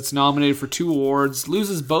BAFTAs, it's nominated for 2 awards,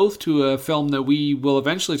 loses both to a film that we will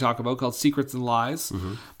eventually talk about called Secrets and Lies,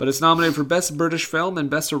 but it's nominated for Best British Film and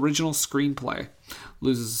Best Original Screenplay.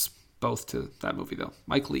 Loses both to that movie, though.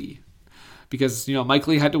 Mike Leigh. Because, Mike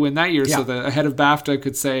Leigh had to win that year, Yeah. so the head of BAFTA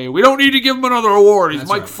could say, we don't need to give him another award. He's That's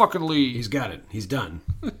Mike right. fucking Leigh. He's got it. He's done.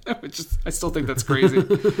 I still think that's crazy.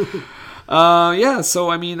 So,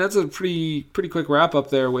 I mean, that's a pretty quick wrap-up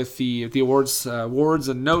there with the awards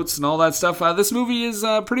and notes and all that stuff. This movie is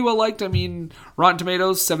pretty well liked. I mean, Rotten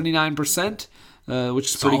Tomatoes, 79%,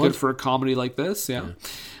 which is pretty Solid. good for a comedy like this, yeah.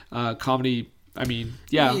 Comedy... I mean,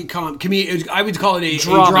 yeah. I would call it a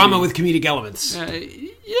Dramedy. drama with comedic elements.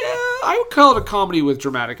 I would call it a comedy with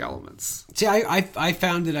dramatic elements. See, I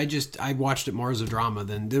found that I watched it more as a drama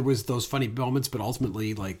than there was those funny moments, but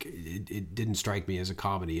ultimately, like, it didn't strike me as a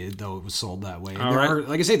comedy, though it was sold that way. And All right.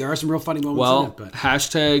 like I say, there are some real funny moments Well, in it. But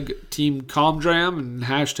hashtag Team Comdram and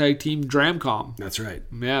hashtag Team Dramcom. That's right.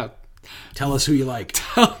 Yeah. Tell us who you like.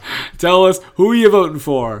 Tell us who you voting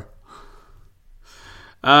for.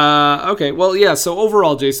 Okay, well, yeah, so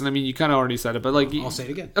overall, Jason, I mean, you kind of already said it, but like... I'll say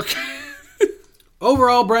it again. Okay.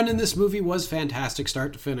 Overall, Brendan, this movie was fantastic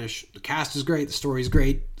start to finish. The cast is great. The story is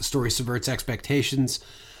great. The story subverts expectations.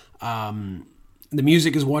 The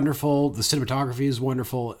music is wonderful. The cinematography is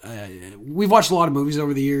wonderful. We've watched a lot of movies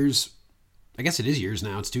over the years. I guess it is years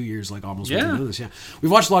now. It's 2 years, like almost. Yeah. When we do this. Yeah.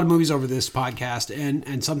 We've watched a lot of movies over this podcast,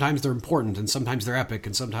 and sometimes they're important, and sometimes they're epic,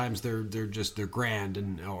 and sometimes they're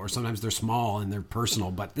grand, or sometimes they're small and they're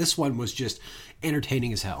personal. But this one was just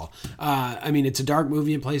entertaining as hell. I mean, it's a dark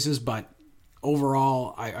movie in places, but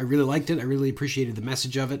overall, I really liked it. I really appreciated the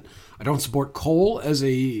message of it. I don't support coal as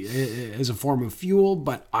a form of fuel,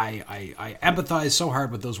 but I empathize so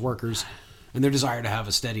hard with those workers and their desire to have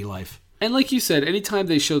a steady life. And like you said, anytime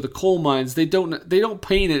they show the coal mines, they don't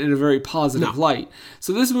paint it in a very positive light.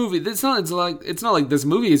 So this movie, it's not like this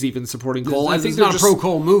movie is even supporting coal. I think it's not a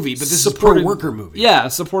pro-coal movie, but this is a pro-worker movie. Yeah,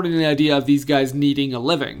 supporting the idea of these guys needing a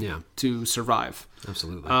living to survive.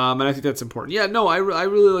 Absolutely. And I think that's important. Yeah, no, I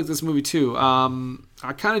really like this movie too.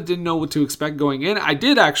 I kind of didn't know what to expect going in. I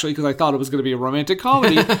did actually, because I thought it was going to be a romantic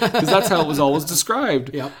comedy, because that's how it was always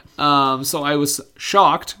described. Yep. So I was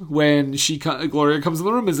shocked when Gloria comes in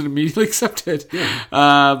the room and immediately accepted.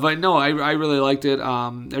 Yeah. But no, I really liked it.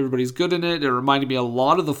 Everybody's good in it. It reminded me a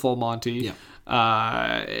lot of the Full Monty.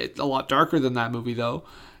 Yeah. It's a lot darker than that movie though,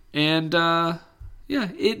 and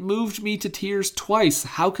it moved me to tears twice.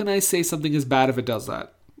 How can I say something is bad if it does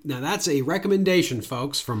that? Now that's a recommendation,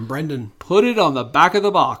 folks, from Brendan. Put it on the back of the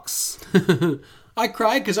box. I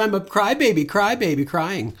cried because I'm a crybaby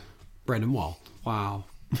crying. Brendan Wall. Wow.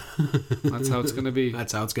 That's how it's going to be.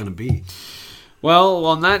 That's how it's going to be. Well,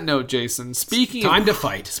 on that note, Jason, Time to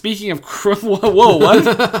fight. Speaking of... Whoa, what?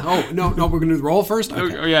 Oh, no, we're going to do the roll first?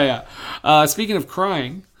 Okay. Oh, yeah. Speaking of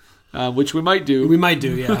crying, which we might do. We might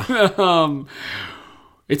do, yeah.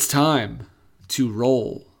 It's time to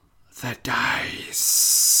roll the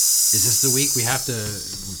dice. Is this the week we have to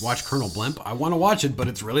watch Colonel Blimp? I want to watch it, but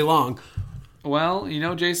it's really long. Well,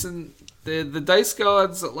 Jason, the dice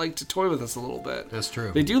gods like to toy with us a little bit. That's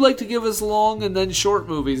true. They do like to give us long and then short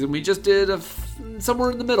movies, and we just did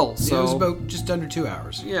somewhere in the middle. So it was about just under 2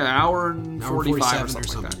 hours. Yeah, an hour and 45 or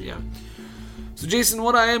something like that. Yeah. So, Jason,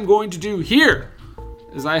 what I am going to do here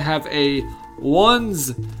is I have a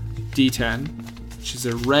ones D10, which is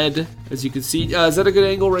a red, as you can see. Is that a good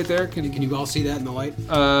angle right there? Can you all see that in the light?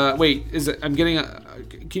 Wait, is it? I'm getting a.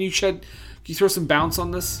 Can you throw some bounce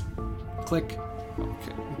on this? Click.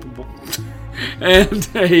 Okay. And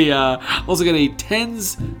also got a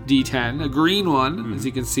tens D10, a green one, as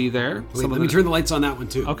you can see there. Wait, let me turn the lights on that one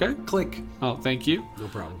too. Okay. Click. Oh, thank you. No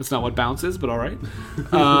problem. That's not what bounce is, but all right.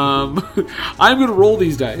 I'm going to roll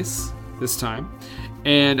these dice this time,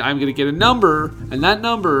 and I'm going to get a number, and that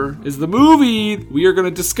number is the movie we are going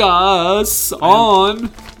to discuss on...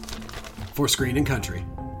 For Screen and Country.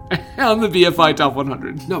 On the BFI Top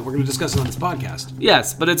 100. No, we're going to discuss it on this podcast.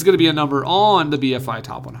 Yes, but it's going to be a number on the BFI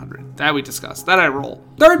Top 100. That we discussed. That I roll.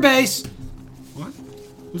 Third base! What?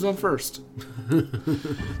 Who's on first?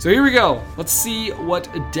 So here we go. Let's see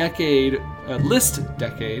what list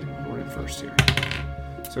decade we're in first here.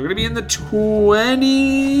 So we're going to be in the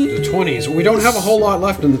 20s. The 20s. We don't have a whole lot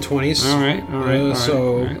left in the 20s. All right.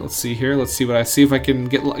 So all right, let's see here. Let's see if I can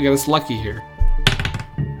get us lucky here.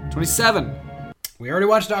 27. We already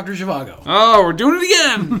watched Dr. Zhivago. Oh, we're doing it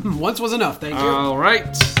again. Once was enough, thank you. All right.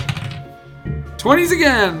 20s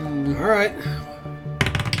again. All right.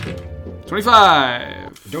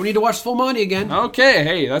 25. Don't need to watch Full Monty again. Okay,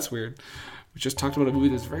 hey, that's weird. We just talked about a movie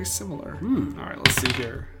that's very similar. All right, let's see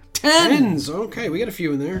here. 10s. Okay, we got a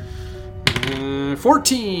few in there.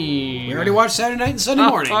 14. We already watched Saturday Night and Sunday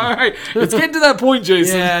Morning. All right, let's get to that point,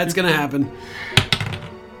 Jason. Yeah, it's going to happen.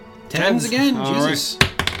 10s again? All Jesus. Right.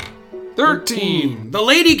 13. The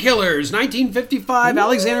Lady Killers, 1955,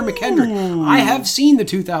 Alexander McKendrick. I have seen the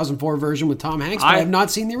 2004 version with Tom Hanks, but I have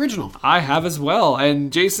not seen the original. I have as well.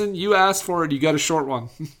 And Jason, you asked for it. You got a short one.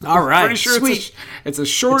 All right. Pretty sure Sweet. It's a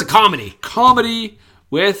short... It's a comedy. Comedy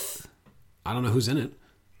with... I don't know who's in it.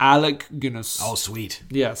 Alec Guinness. Oh, sweet.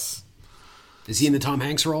 Yes. Is he in the Tom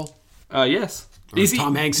Hanks role? Yes. Is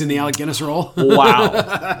Tom Hanks in the Alec Guinness role?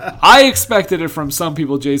 Wow. I expected it from some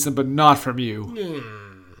people, Jason, but not from you.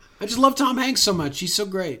 I just love Tom Hanks so much. He's so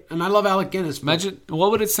great. And I love Alec Guinness. But... Imagine,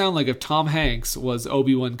 what would it sound like if Tom Hanks was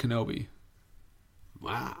Obi-Wan Kenobi?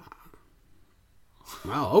 Wow.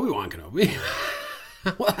 Wow, Obi-Wan Kenobi.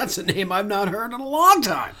 Well, that's a name I've not heard in a long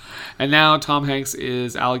time. And now Tom Hanks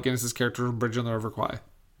is Alec Guinness's character from Bridge on the River Kwai.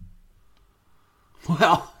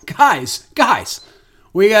 Well, guys,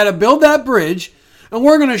 we got to build that bridge, and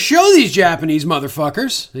we're going to show these Japanese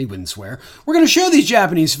motherfuckers, he wouldn't swear, we're going to show these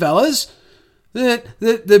Japanese fellas that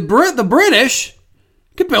the British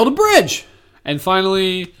could build a bridge. And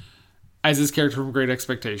finally, as his character from Great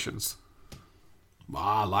Expectations.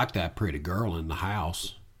 Wow, I like that pretty girl in the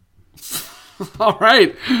house. All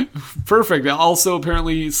right. Perfect. Also,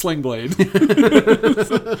 apparently, Sling Blade.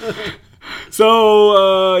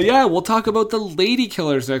 So, we'll talk about The Lady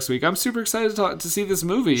Killers next week. I'm super excited to see this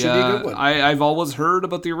movie. Should be a good one. I've always heard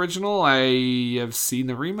about the original. I have seen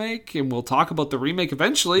the remake, and we'll talk about the remake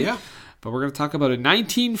eventually. Yeah. But we're going to talk about it.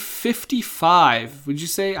 1955. Would you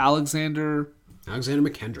say Alexander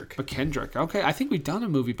McKendrick. McKendrick. Okay. I think we've done a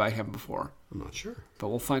movie by him before. I'm not sure. But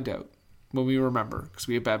we'll find out when we remember, because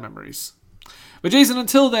we have bad memories. But Jason,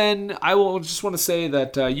 until then, I will just want to say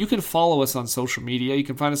that you can follow us on social media. You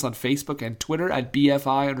can find us on Facebook and Twitter at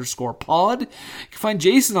BFI_pod. You can find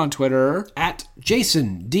Jason on Twitter at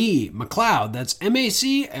Jason D. McLeod. That's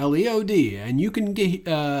MacLeod. And you can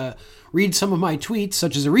read some of my tweets,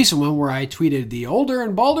 such as a recent one where I tweeted, "The older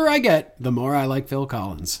and balder I get, the more I like Phil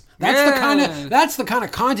Collins." That's the kind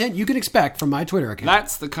of content you can expect from my Twitter account.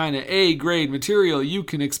 That's the kind of A-grade material you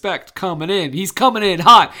can expect coming in. He's coming in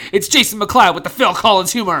hot. It's Jason McLeod with the Phil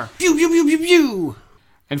Collins humor. Pew, pew, pew, pew, pew.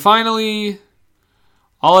 And finally,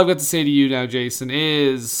 all I've got to say to you now, Jason,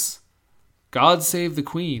 is God save the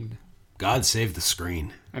Queen. God save the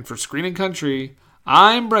screen. And for Screen and Country,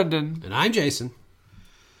 I'm Brendan. And I'm Jason.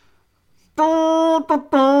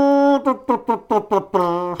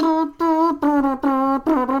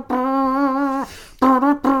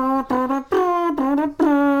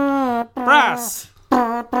 Brass.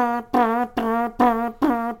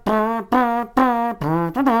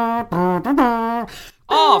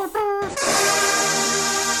 Off.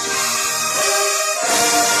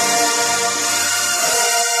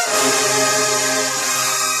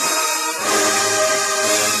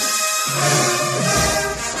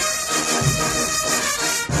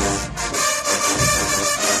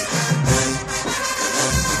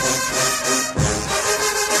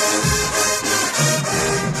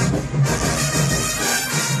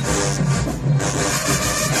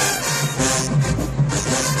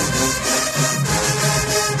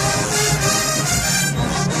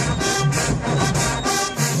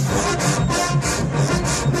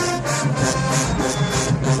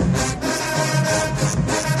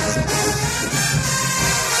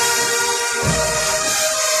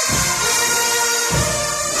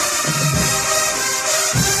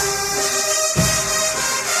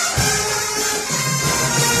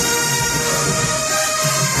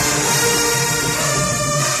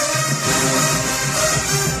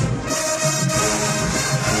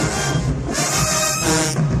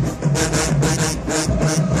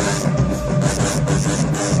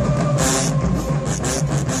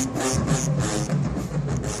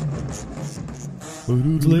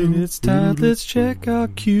 It's time, let's check our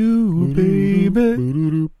cue,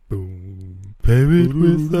 baby. Pair it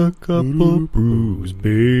with a couple brews,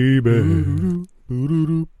 baby.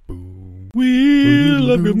 We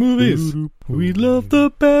love good movies. We love the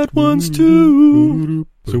bad ones too.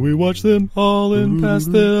 So we watch them all and pass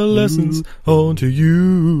their lessons on to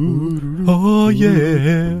you. Oh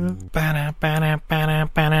yeah.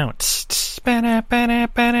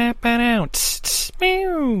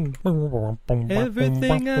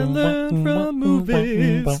 Everything I learned from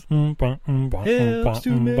movies helps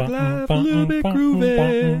to make life a little bit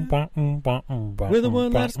groovy. Whether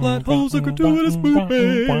one last plot holes or gratuitous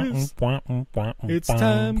movies, it's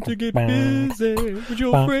time to get busy with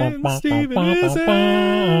your friend Steve and Izzy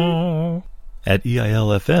at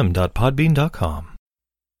EILFM.podbean.com.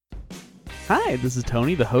 Hi, this is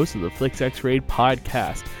Tony, the host of the Flix X-Raid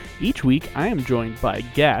podcast. Each week, I am joined by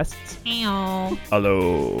guests. Hello.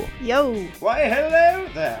 Hello. Yo. Why, hello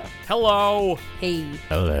there. Hello. Hey.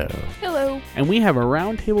 Hello. Hello. And we have a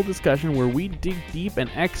roundtable discussion where we dig deep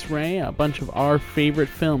and x-ray a bunch of our favorite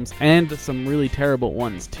films, and some really terrible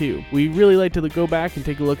ones too. We really like to go back and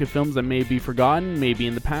take a look at films that may be forgotten, maybe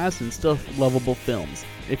in the past, and still lovable films.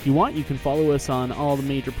 If you want, you can follow us on all the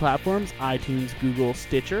major platforms, iTunes, Google,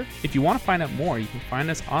 Stitcher. If you want to find out more, you can find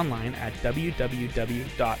us online at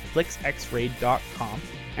www.flixxray.com.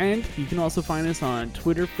 And you can also find us on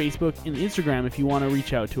Twitter, Facebook, and Instagram if you want to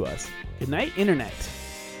reach out to us. Good night, Internet.